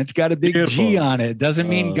Bay, man, it's got a big G on it. Doesn't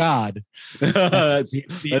mean God. That's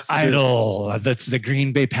the idol. That's the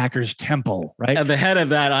Green Bay Packers temple, right? And the head of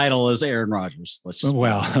that idol is Aaron Rodgers. That's a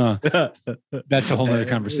whole nother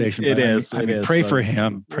conversation. It is. Pray for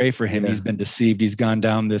him. Pray for him. Yeah. He's been deceived. He's gone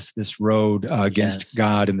down this road against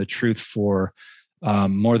God and the truth for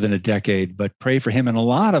more than a decade. But pray for him. And a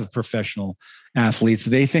lot of professional athletes,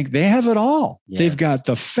 they think they have it all. Yes. They've got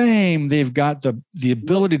the fame. They've got the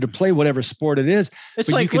ability to play whatever sport it is. It's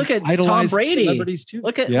like, look at Tom Brady.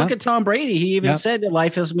 Look at Tom Brady. He even said that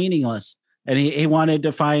life is meaningless. And he wanted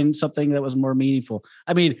to find something that was more meaningful.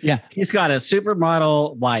 I mean, he's got a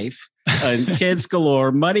supermodel wife and kids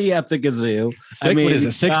galore, money up the kazoo. What is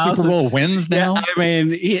it? 6 Super Bowl wins now? Yeah, I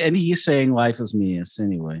mean, he's saying life is meaningless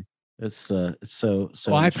anyway. It's so.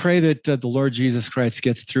 Well, I pray that the Lord Jesus Christ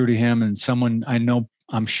gets through to him, and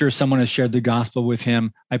I'm sure someone has shared the gospel with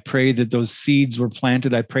him. I pray that those seeds were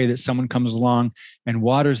planted. I pray that someone comes along and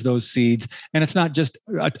waters those seeds. And it's not just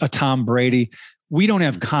a Tom Brady. We don't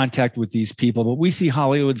have contact with these people, but we see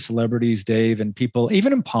Hollywood celebrities, Dave, and people,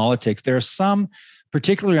 even in politics. There are some,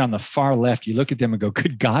 particularly on the far left, you look at them and go,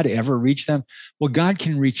 could God ever reach them? Well, God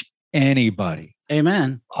can reach anybody.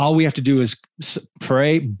 Amen. All we have to do is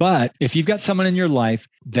pray. But if you've got someone in your life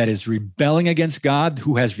that is rebelling against God,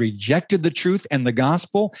 who has rejected the truth and the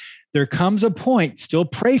gospel, there comes a point, still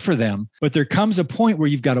pray for them, but there comes a point where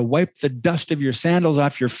you've got to wipe the dust of your sandals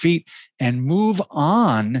off your feet and move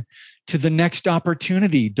on to the next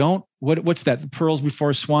opportunity. What's that? The pearls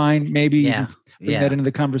before swine, maybe put that into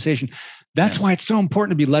the conversation. That's why it's so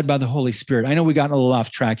important to be led by the Holy Spirit. I know we got a little off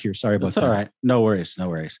track here. Sorry about that. That's all right. No worries.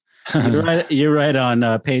 You're right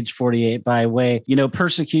on page 48. By way,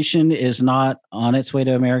 persecution is not on its way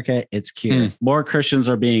to America. It's cured. More Christians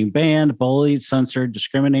are being banned, bullied, censored,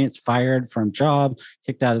 discriminated, fired from jobs,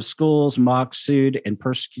 kicked out of schools, mocked, sued, and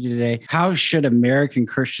persecuted today. How should American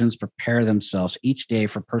Christians prepare themselves each day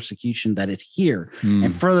for persecution that is here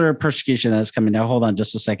and further persecution that is coming? Now, hold on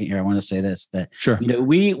just a second here. I want to say this, that sure.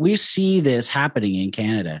 We see this happening in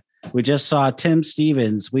Canada. We just saw Tim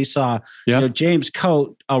Stevens. We saw James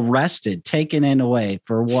Coate arrested, taken in away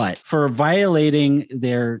for what? For violating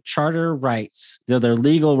their charter rights, their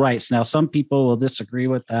legal rights. Now, some people will disagree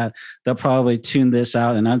with that. They'll probably tune this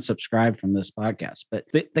out and unsubscribe from this podcast. But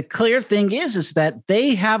the clear thing is that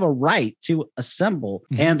they have a right to assemble,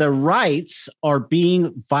 and the rights are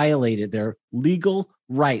being violated. Their legal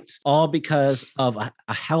rights, all because of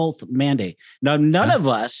a health mandate. Now, none of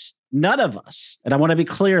us, and I want to be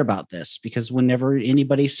clear about this, because whenever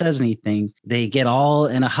anybody says anything, they get all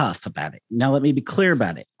in a huff about it. Now, let me be clear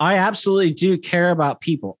about it. I absolutely do care about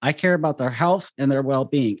people. I care about their health and their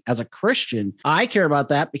well-being. As a Christian, I care about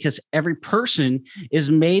that because every person is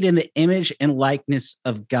made in the image and likeness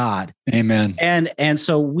of God. Amen. And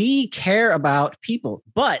so we care about people,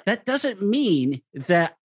 but that doesn't mean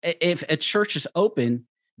that if a church is open,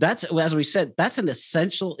 that's, as we said, that's an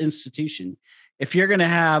essential institution. If you're going to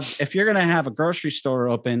have a grocery store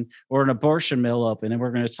open or an abortion mill open, and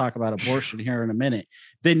we're going to talk about abortion here in a minute,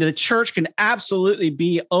 then the church can absolutely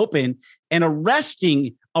be open and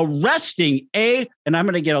arresting, and I'm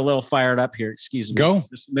going to get a little fired up here. Excuse me. Go.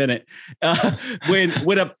 Just a minute.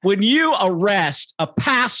 When you arrest a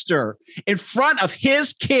pastor in front of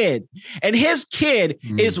his kid, and his kid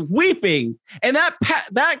is weeping, and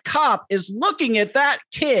that cop is looking at that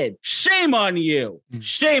kid, shame on you.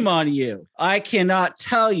 Shame on you. I cannot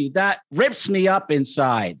tell you, that rips me up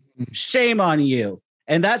inside. Shame on you.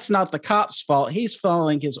 And that's not the cop's fault. He's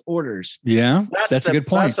following his orders. Yeah, that's a good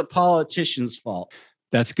point. That's a politician's fault.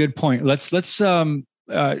 That's a good point.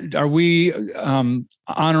 Are we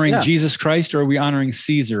honoring Jesus Christ, or are we honoring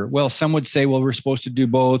Caesar? Well, some would say, well, we're supposed to do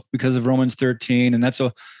both because of Romans 13. And that's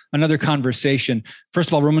another conversation. First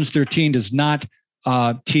of all, Romans 13 does not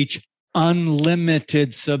teach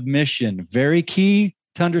unlimited submission. Very key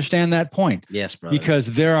to understand that point. Yes, brother.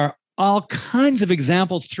 Because there are all kinds of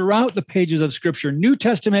examples throughout the pages of Scripture, New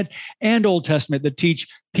Testament and Old Testament, that teach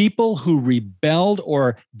people who rebelled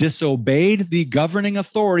or disobeyed the governing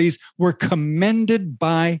authorities were commended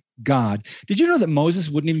by God. Did you know that Moses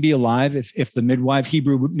wouldn't even be alive if the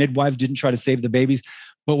Hebrew midwives didn't try to save the babies?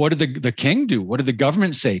 But what did the king do? What did the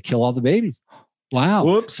government say? Kill all the babies. Wow.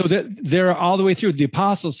 Whoops. So they're all the way through. The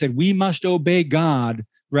apostles said, we must obey God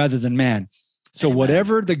rather than man. So Amen.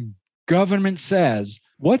 Whatever the government says,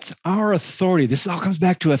 what's our authority? This all comes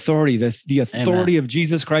back to authority, the authority of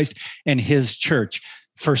Jesus Christ and his church.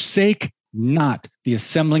 Forsake not the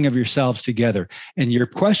assembling of yourselves together. And your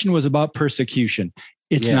question was about persecution.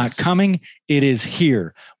 It's not coming. It is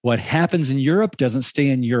here. What happens in Europe doesn't stay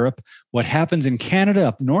in Europe. What happens in Canada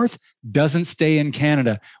up north doesn't stay in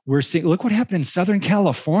Canada. We're seeing, look what happened in Southern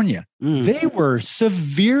California. They were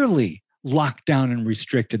severely locked down and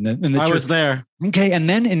restricted in the church. I was there. Okay. And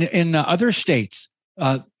then in other states,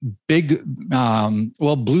 blue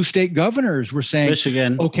state governors were saying,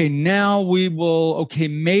 Michigan. Okay, now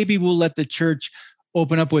maybe we'll let the church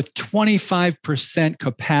open up with 25%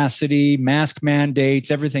 capacity, mask mandates,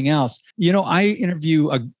 everything else. You know, I interview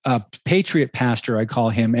a patriot pastor, I call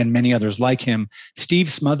him, and many others like him, Steve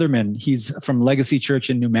Smotherman. He's from Legacy Church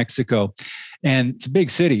in New Mexico. And it's a big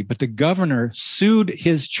city, but the governor sued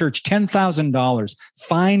his church, $10,000,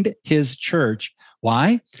 fined his church.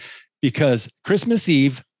 Why? Because Christmas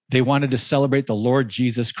Eve, they wanted to celebrate the Lord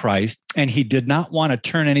Jesus Christ, and he did not want to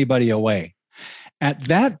turn anybody away. At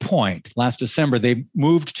that point, last December, they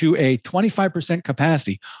moved to a 25%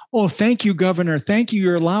 capacity. Oh, thank you, Governor. Thank you.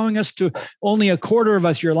 You're allowing us to, only a quarter of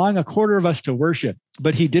us, you're allowing a quarter of us to worship.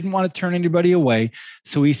 But he didn't want to turn anybody away.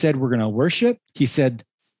 So he said, we're going to worship. He said,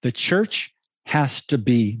 the church has to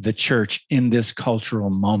be the church in this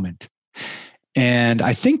cultural moment. And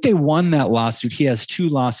I think they won that lawsuit. He has 2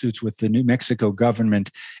 lawsuits with the New Mexico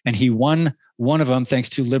government, and he won one of them thanks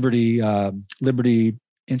to Liberty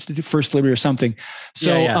Institute, First Liberty or something.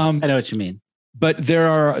 So I know what you mean. But there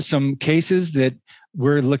are some cases that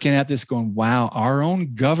we're looking at this going, wow, our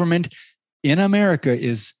own government in America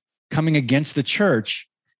is coming against the church.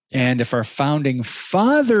 And if our founding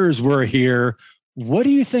fathers were here, what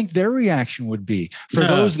do you think their reaction would be? For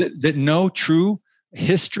those that know true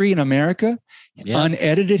history in America,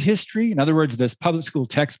 unedited history. In other words, there's public school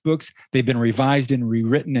textbooks. They've been revised and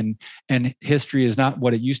rewritten, and history is not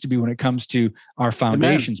what it used to be when it comes to our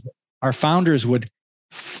foundations. Amen. Our founders would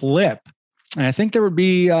flip. And I think there would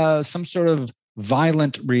be some sort of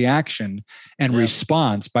violent reaction and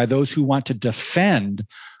response by those who want to defend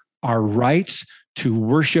our rights to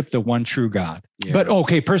worship the one true God. Yeah. But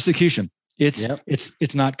okay, persecution.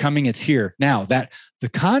 It's not coming. It's here. Now that the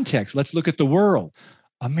context, let's look at the world.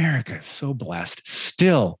 America is so blessed.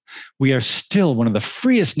 We are still one of the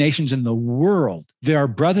freest nations in the world. There are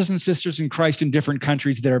brothers and sisters in Christ in different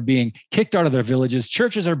countries that are being kicked out of their villages.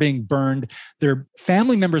 Churches are being burned. Their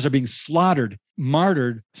family members are being slaughtered,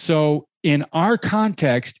 martyred. So in our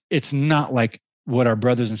context, it's not like what our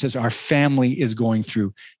brothers and sisters, our family is going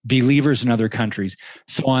through, believers in other countries.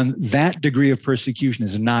 So on that degree of persecution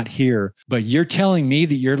is not here. But you're telling me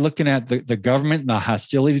that you're looking at the government and the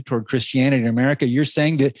hostility toward Christianity in America. You're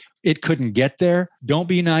saying that it couldn't get there. Don't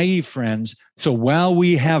be naive, friends. So while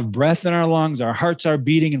we have breath in our lungs, our hearts are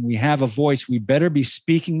beating, and we have a voice, we better be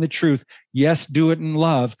speaking the truth. Yes, do it in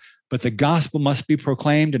love, but the gospel must be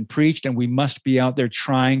proclaimed and preached, and we must be out there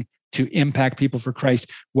trying to impact people for Christ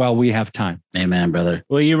while we have time. Amen, brother.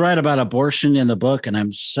 Well, you write about abortion in the book, and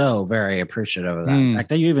I'm so very appreciative of that. In fact,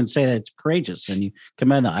 you even say that it's courageous and you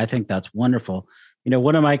commend that. I think that's wonderful.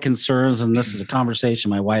 one of my concerns, and this is a conversation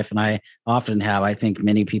my wife and I often have, I think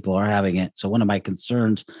many people are having it. So one of my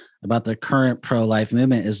concerns about the current pro-life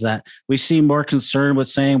movement is that we seem more concerned with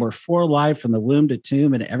saying we're for life from the womb to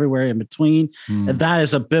tomb and everywhere in between. And that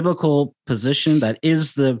is a biblical position. That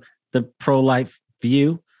is the pro-life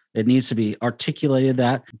view. It needs to be articulated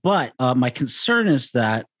that. But my concern is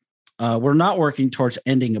that we're not working towards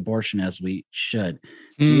ending abortion as we should.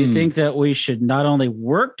 Do you think that we should not only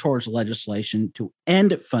work towards legislation to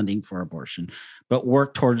end funding for abortion, but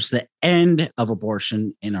work towards the end of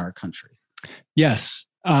abortion in our country? Yes.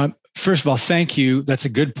 First of all, thank you. That's a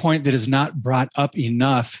good point that is not brought up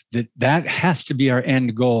enough, that has to be our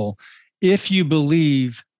end goal. If you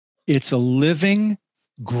believe it's a living,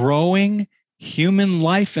 growing human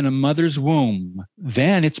life in a mother's womb,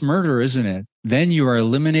 then it's murder, isn't it? Then you are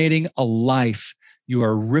eliminating a life. You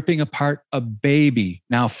are ripping apart a baby.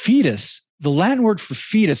 Now, fetus, the Latin word for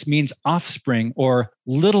fetus means offspring or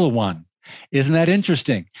little one. Isn't that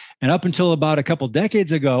interesting? And up until about a couple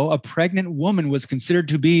decades ago, a pregnant woman was considered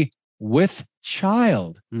to be with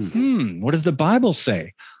child. What does the Bible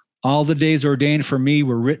say? All the days ordained for me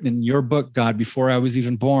were written in your book, God, before I was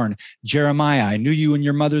even born. Jeremiah, I knew you in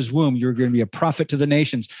your mother's womb. You were going to be a prophet to the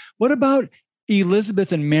nations. What about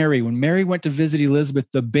Elizabeth and Mary? When Mary went to visit Elizabeth,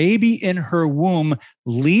 the baby in her womb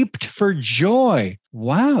leaped for joy.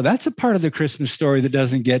 Wow, that's a part of the Christmas story that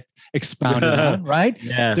doesn't get expounded on, right?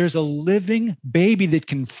 Yes. There's a living baby that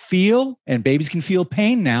can feel, and babies can feel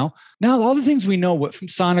pain now. Now, all the things we know from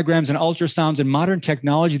sonograms and ultrasounds and modern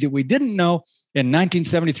technology that we didn't know in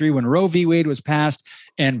 1973 when Roe v. Wade was passed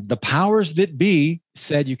and the powers that be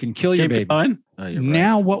said you can kill your baby.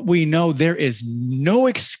 Now what we know, there is no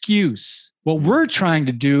excuse. What we're trying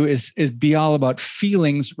to do is be all about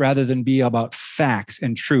feelings rather than be about facts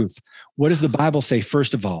and truth. What does the Bible say,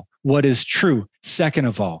 first of all? What is true, second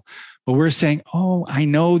of all? But we're saying, oh, I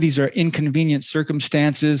know these are inconvenient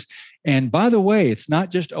circumstances. And by the way, it's not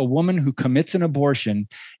just a woman who commits an abortion.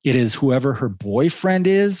 It is whoever her boyfriend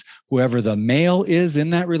is, whoever the male is in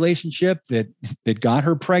that relationship that got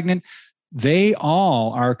her pregnant. They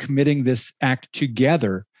all are committing this act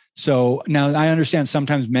together. So now I understand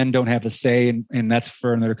sometimes men don't have a say, and that's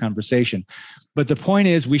for another conversation. But the point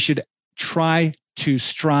is we should try to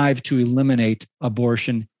strive to eliminate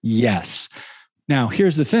abortion. Yes. Now,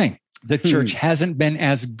 here's the thing. The church hasn't been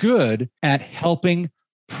as good at helping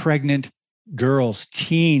pregnant girls,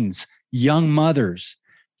 teens, young mothers.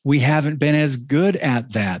 We haven't been as good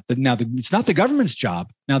at that. Now, it's not the government's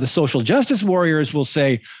job. Now, the social justice warriors will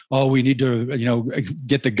say, oh, we need to,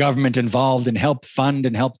 get the government involved and help fund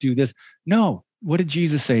and help do this. No. What did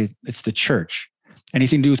Jesus say? It's the church.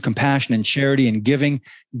 Anything to do with compassion and charity and giving,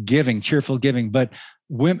 cheerful giving. But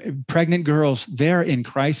women, pregnant girls, they're in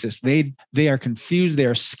crisis. They are confused. They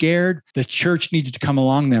are scared. The church needs to come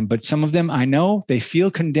along them. But some of them, I know, they feel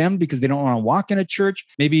condemned because they don't want to walk in a church.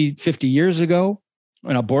 Maybe 50 years ago,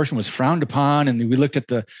 when abortion was frowned upon, and we looked at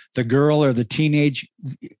the girl or the teenage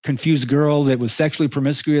confused girl that was sexually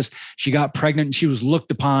promiscuous. She got pregnant and she was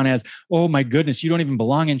looked upon as, oh my goodness, you don't even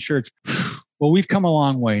belong in church. Well, we've come a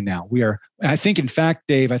long way now. I think, in fact,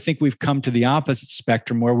 Dave, I think we've come to the opposite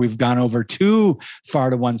spectrum where we've gone over too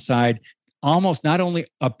far to one side, almost not only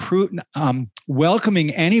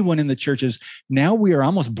welcoming anyone in the churches. Now we are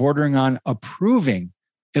almost bordering on approving,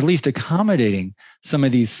 at least accommodating some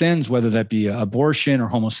of these sins, whether that be abortion or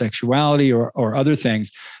homosexuality or other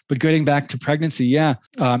things. But getting back to pregnancy,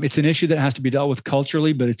 it's an issue that has to be dealt with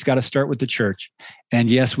culturally, but it's got to start with the church.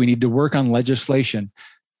 And yes, we need to work on legislation.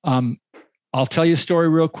 I'll tell you a story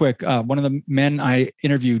real quick. One of the men I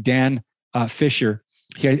interviewed, Dan Fisher,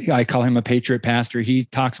 I call him a patriot pastor. He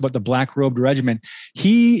talks about the Black Robed Regiment.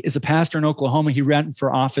 He is a pastor in Oklahoma. He ran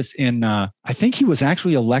for office I think he was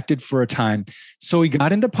actually elected for a time. So he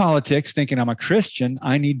got into politics thinking, I'm a Christian.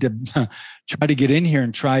 I need to try to get in here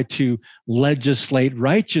and try to legislate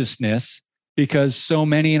righteousness, because so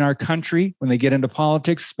many in our country, when they get into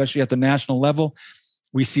politics, especially at the national level,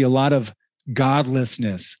 we see a lot of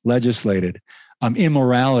godlessness legislated,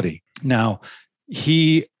 immorality. Now,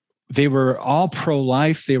 they were all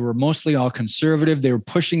pro-life. They were mostly all conservative. They were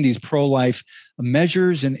pushing these pro-life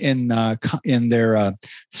measures in their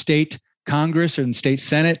state Congress or in state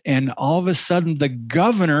Senate. And all of a sudden, the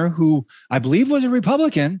governor, who I believe was a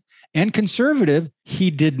Republican and conservative, he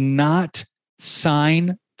did not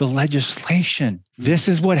sign the legislation. This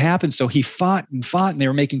is what happened. So he fought, and they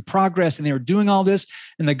were making progress, and they were doing all this.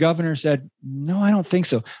 And the governor said, no, I don't think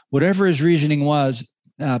so. Whatever his reasoning was,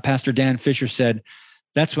 Pastor Dan Fisher said,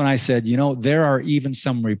 that's when I said, there are even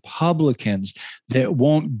some Republicans that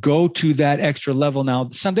won't go to that extra level. Now,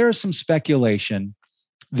 there is some speculation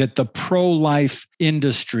that the pro-life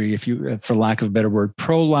industry, for lack of a better word,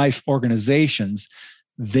 pro-life organizations,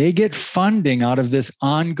 they get funding out of this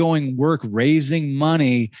ongoing work, raising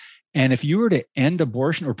money. And if you were to end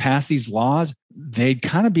abortion or pass these laws, they'd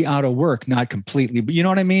kind of be out of work, not completely, but you know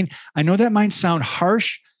what I mean? I know that might sound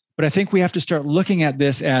harsh, but I think we have to start looking at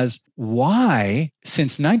this as why,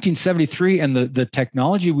 since 1973 and the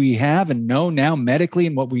technology we have and know now medically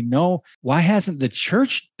and what we know, why hasn't the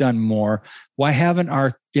church done more? Why haven't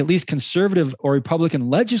our at least conservative or Republican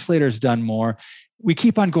legislators done more? We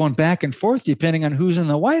keep on going back and forth depending on who's in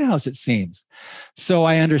the White House, it seems. So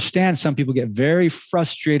I understand some people get very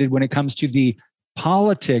frustrated when it comes to the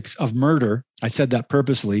politics of murder. I said that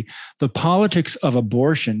purposely, the politics of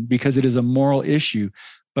abortion, because it is a moral issue.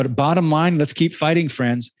 But bottom line, let's keep fighting,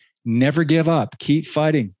 friends. Never give up. Keep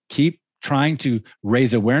fighting. Keep trying to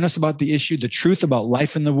raise awareness about the issue, the truth about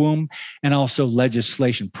life in the womb, and also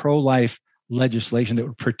legislation, pro-life legislation that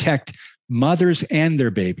would protect mothers and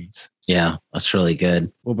their babies. Yeah, that's really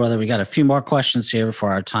good. Well, brother, we got a few more questions here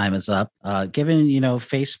before our time is up. Given,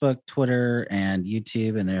 Facebook, Twitter, and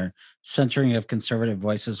YouTube and their censoring of conservative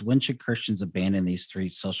voices, when should Christians abandon these three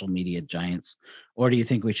social media giants? Or do you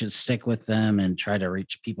think we should stick with them and try to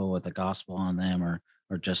reach people with the gospel on them, or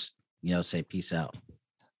just, say peace out?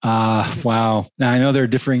 Wow. Now, I know there are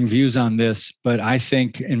differing views on this, but I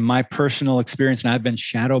think in my personal experience, and I've been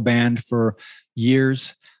shadow banned for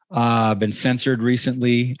years, been censored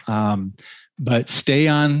recently, but stay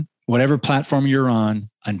on whatever platform you're on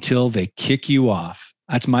until they kick you off.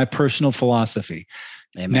 That's my personal philosophy.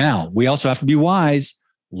 Amen. Now, we also have to be wise,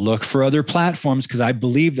 look for other platforms, because I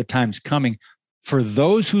believe the time's coming for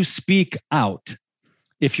those who speak out.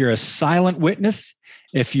 If you're a silent witness,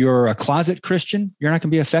 if you're a closet Christian, you're not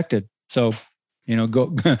going to be affected. So,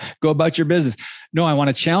 go about your business. No, I want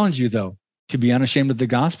to challenge you, though, to be unashamed of the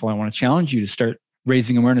gospel. I want to challenge you to start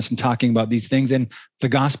raising awareness and talking about these things and the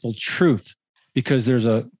gospel truth, because there's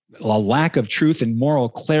a lack of truth and moral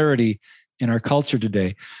clarity in our culture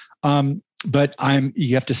today. But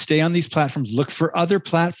you have to stay on these platforms. Look for other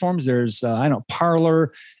platforms. There's,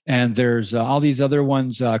 Parler, and there's all these other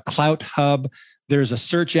ones, Clout Hub. There's a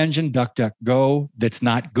search engine, DuckDuckGo, that's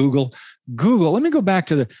not Google. Let me go back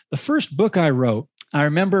to the first book I wrote. I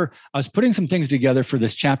remember I was putting some things together for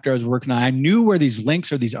this chapter I was working on. I knew where these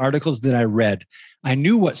links or these articles that I read. I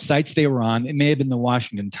knew what sites they were on. It may have been the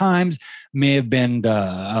Washington Times, may have been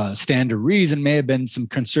Stand to Reason, may have been some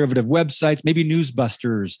conservative websites, maybe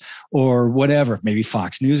Newsbusters or whatever, maybe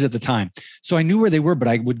Fox News at the time. So I knew where they were, but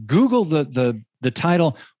I would Google the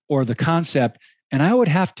title or the concept, and I would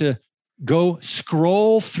have to go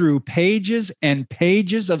scroll through pages and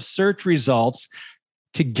pages of search results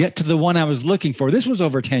to get to the one I was looking for. This was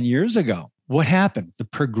over 10 years ago. What happened? The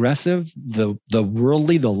progressive, the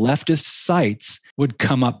worldly, the leftist sites would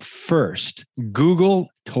come up first. Google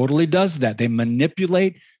totally does that. They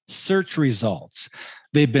manipulate search results.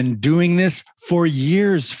 They've been doing this for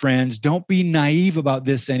years, friends. Don't be naive about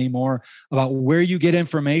this anymore, about where you get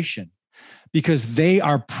information, because they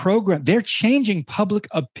are programmed. They're changing public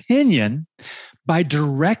opinion by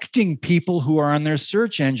directing people who are on their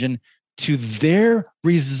search engine to their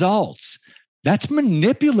results. That's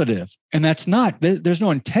manipulative. And that's not, there's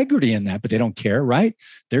no integrity in that, but they don't care, right?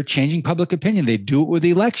 They're changing public opinion. They do it with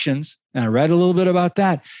elections. And I read a little bit about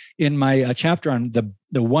that in my chapter on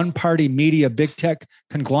the one-party media big tech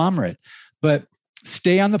conglomerate. But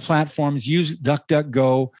stay on the platforms, use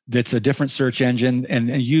DuckDuckGo, that's a different search engine, and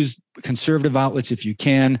use conservative outlets if you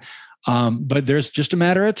can. But there's just a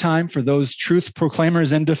matter of time for those truth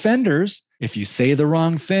proclaimers and defenders. If you say the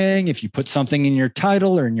wrong thing, if you put something in your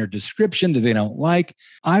title or in your description that they don't like.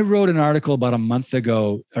 I wrote an article about a month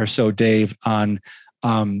ago or so, Dave, on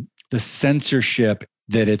the censorship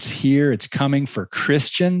that it's here. It's coming for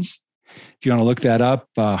Christians. If you want to look that up,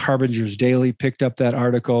 Harbinger's Daily picked up that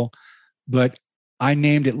article. But I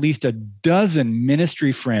named at least a dozen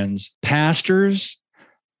ministry friends, pastors,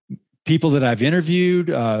 people that I've interviewed,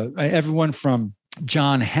 everyone from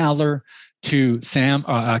John Haller to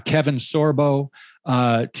Kevin Sorbo,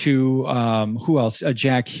 to who else?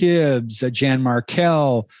 Jack Hibbs, Jan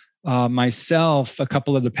Markell, myself, a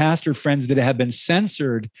couple of the pastor friends that have been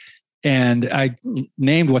censored. And I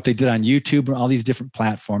named what they did on YouTube, all these different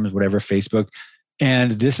platforms, whatever, Facebook.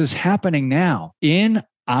 And this is happening now in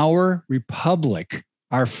our republic,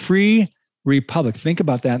 our free republic. Think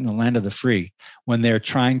about that in the land of the free, when they're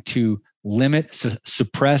trying to limit,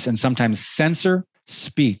 suppress, and sometimes censor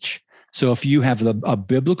speech. So if you have a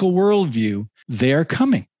biblical worldview, they're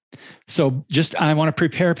coming. So I want to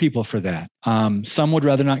prepare people for that. Some would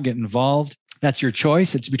rather not get involved. That's your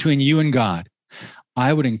choice. It's between you and God.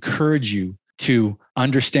 I would encourage you to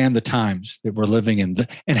understand the times that we're living in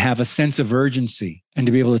and have a sense of urgency, and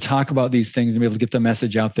to be able to talk about these things and be able to get the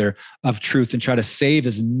message out there of truth and try to save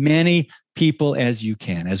as many people as you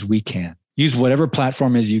can, as we can. Use whatever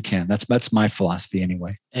platform as you can. That's my philosophy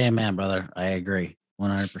anyway. Amen, brother. I agree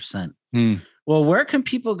 100%. Well, where can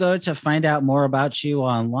people go to find out more about you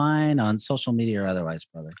online, on social media or otherwise,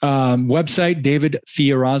 brother? Website,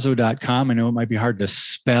 davidfiorazo.com. I know it might be hard to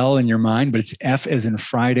spell in your mind, but it's F as in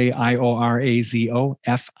Friday, IORAZO,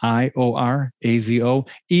 FIORAZO.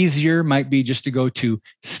 Easier might be just to go to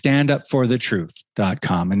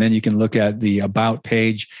standupforthetruth.com. And then you can look at the About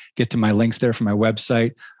page, get to my links there for my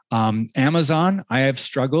website. Amazon, I have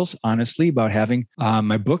struggles, honestly, about having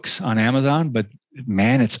my books on Amazon, but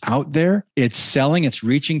man, it's out there. It's selling. It's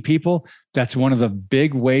reaching people. That's one of the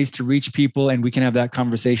big ways to reach people. And we can have that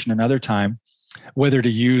conversation another time, whether to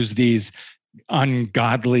use these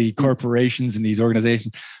ungodly corporations and these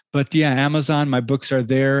organizations. But yeah, Amazon, my books are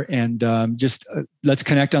there. And just let's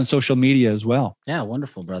connect on social media as well. Yeah,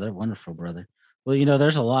 wonderful, brother. Wonderful, brother. Well,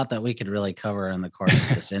 there's a lot that we could really cover in the course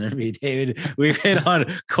of this interview, David. We've hit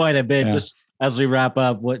on quite a bit. Yeah. Just as we wrap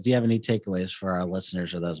up, do you have any takeaways for our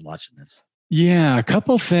listeners or those watching this? Yeah, a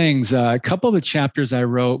couple things. A couple of the chapters I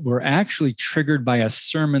wrote were actually triggered by a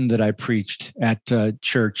sermon that I preached at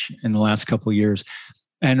church in the last couple of years.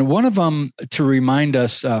 And one of them, to remind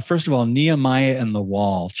us, first of all, Nehemiah and the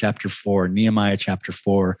wall, Nehemiah chapter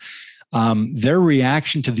 4, their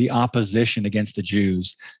reaction to the opposition against the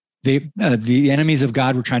Jews. The enemies of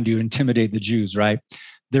God were trying to intimidate the Jews, right?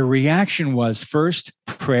 Their reaction was first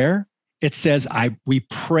prayer. It says, we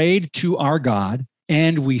prayed to our God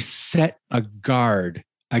and we set a guard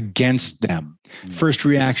against them. First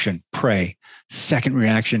reaction, pray. Second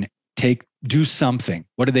reaction, do something.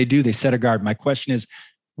 What did they do? They set a guard. My question is,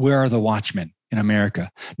 where are the watchmen in America?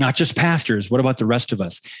 Not just pastors. What about the rest of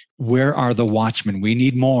us? Where are the watchmen? We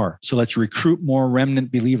need more. So let's recruit more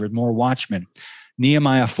remnant believers, more watchmen.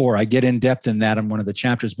 Nehemiah 4, I get in depth in that in one of the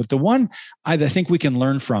chapters. But the one I think we can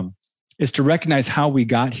learn from is to recognize how we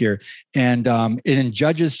got here. And in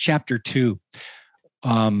Judges chapter 2,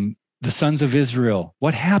 the sons of Israel,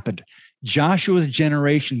 what happened? Joshua's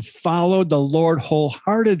generation followed the Lord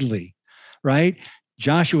wholeheartedly, right?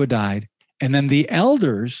 Joshua died. And then the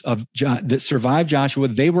elders that survived Joshua,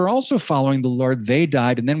 they were also following the Lord. They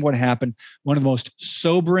died. And then what happened? One of the most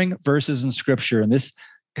sobering verses in Scripture. And this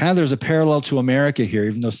there's a parallel to America here,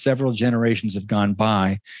 even though several generations have gone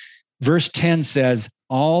by. Verse 10 says,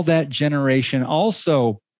 all that generation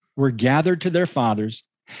also were gathered to their fathers,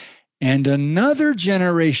 and another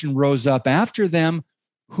generation rose up after them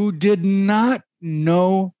who did not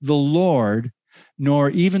know the Lord, nor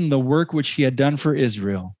even the work which he had done for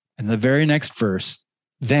Israel. And the very next verse,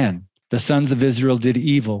 then the sons of Israel did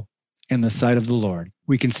evil in the sight of the Lord.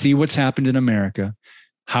 We can see what's happened in America,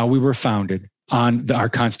 how we were founded on our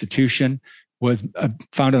Constitution was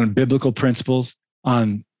founded on biblical principles,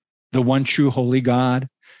 on the one true holy God,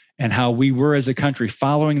 and how we were as a country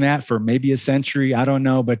following that for maybe a century. I don't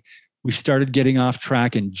know, but we started getting off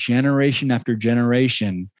track, and generation after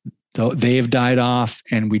generation, they have died off,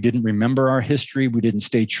 and we didn't remember our history. We didn't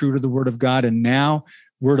stay true to the word of God. And now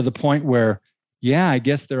we're to the point where, yeah, I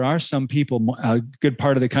guess there are some people, a good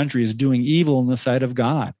part of the country is doing evil in the sight of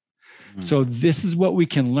God. So this is what we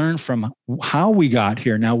can learn from how we got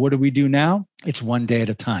here. Now, what do we do now? It's one day at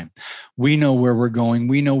a time. We know where we're going.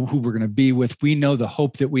 We know who we're going to be with. We know the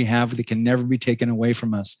hope that we have that can never be taken away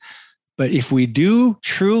from us. But if we do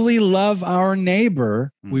truly love our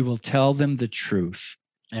neighbor, we will tell them the truth.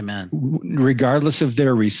 Amen. Regardless of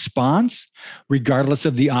their response, regardless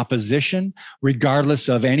of the opposition, regardless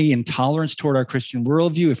of any intolerance toward our Christian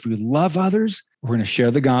worldview, if we love others, we're going to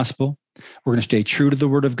share the gospel. We're going to stay true to the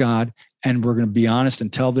word of God, and we're going to be honest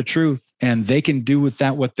and tell the truth. And they can do with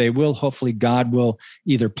that what they will. Hopefully God will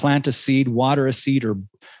either plant a seed, water a seed, or,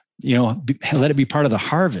 let it be part of the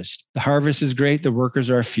harvest. The harvest is great. The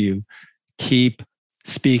workers are few. Keep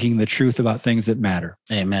speaking the truth about things that matter.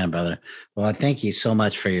 Amen, brother. Well, thank you so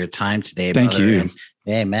much for your time today, Thank brother. you.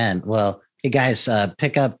 Amen. Well, hey guys,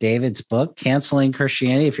 pick up David's book, Canceling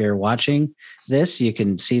Christianity. If you're watching this, you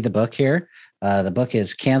can see the book here. The book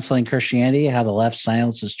is Canceling Christianity, How the Left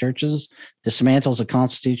Silences Churches, Dismantles the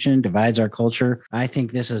Constitution, Divides Our Culture. I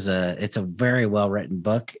think it's a very well-written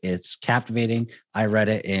book. It's captivating. I read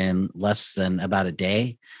it in less than about a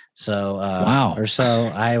day. So, wow. Or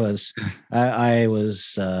so. I was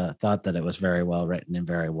thought that it was very well written and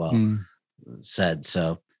very well said.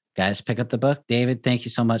 So guys, pick up the book. David, thank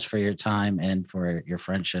you so much for your time and for your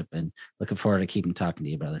friendship, and looking forward to keeping talking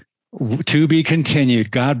to you, brother. To be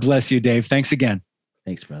continued. God bless you, Dave. Thanks again.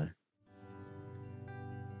 Thanks, brother.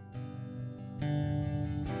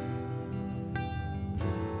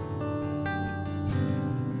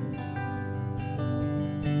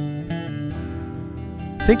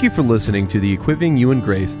 Thank you for listening to the Equipping You in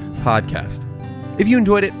Grace podcast. If you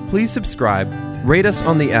enjoyed it, please subscribe, rate us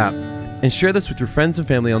on the app, and share this with your friends and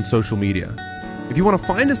family on social media. If you want to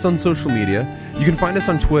find us on social media, you can find us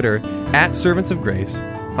on Twitter @Servants of Grace,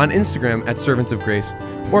 on Instagram @Servants of Grace,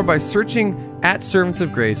 or by searching @Servants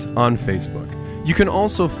of Grace on Facebook. You can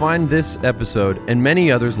also find this episode and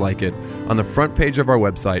many others like it on the front page of our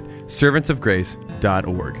website,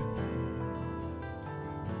 servantsofgrace.org.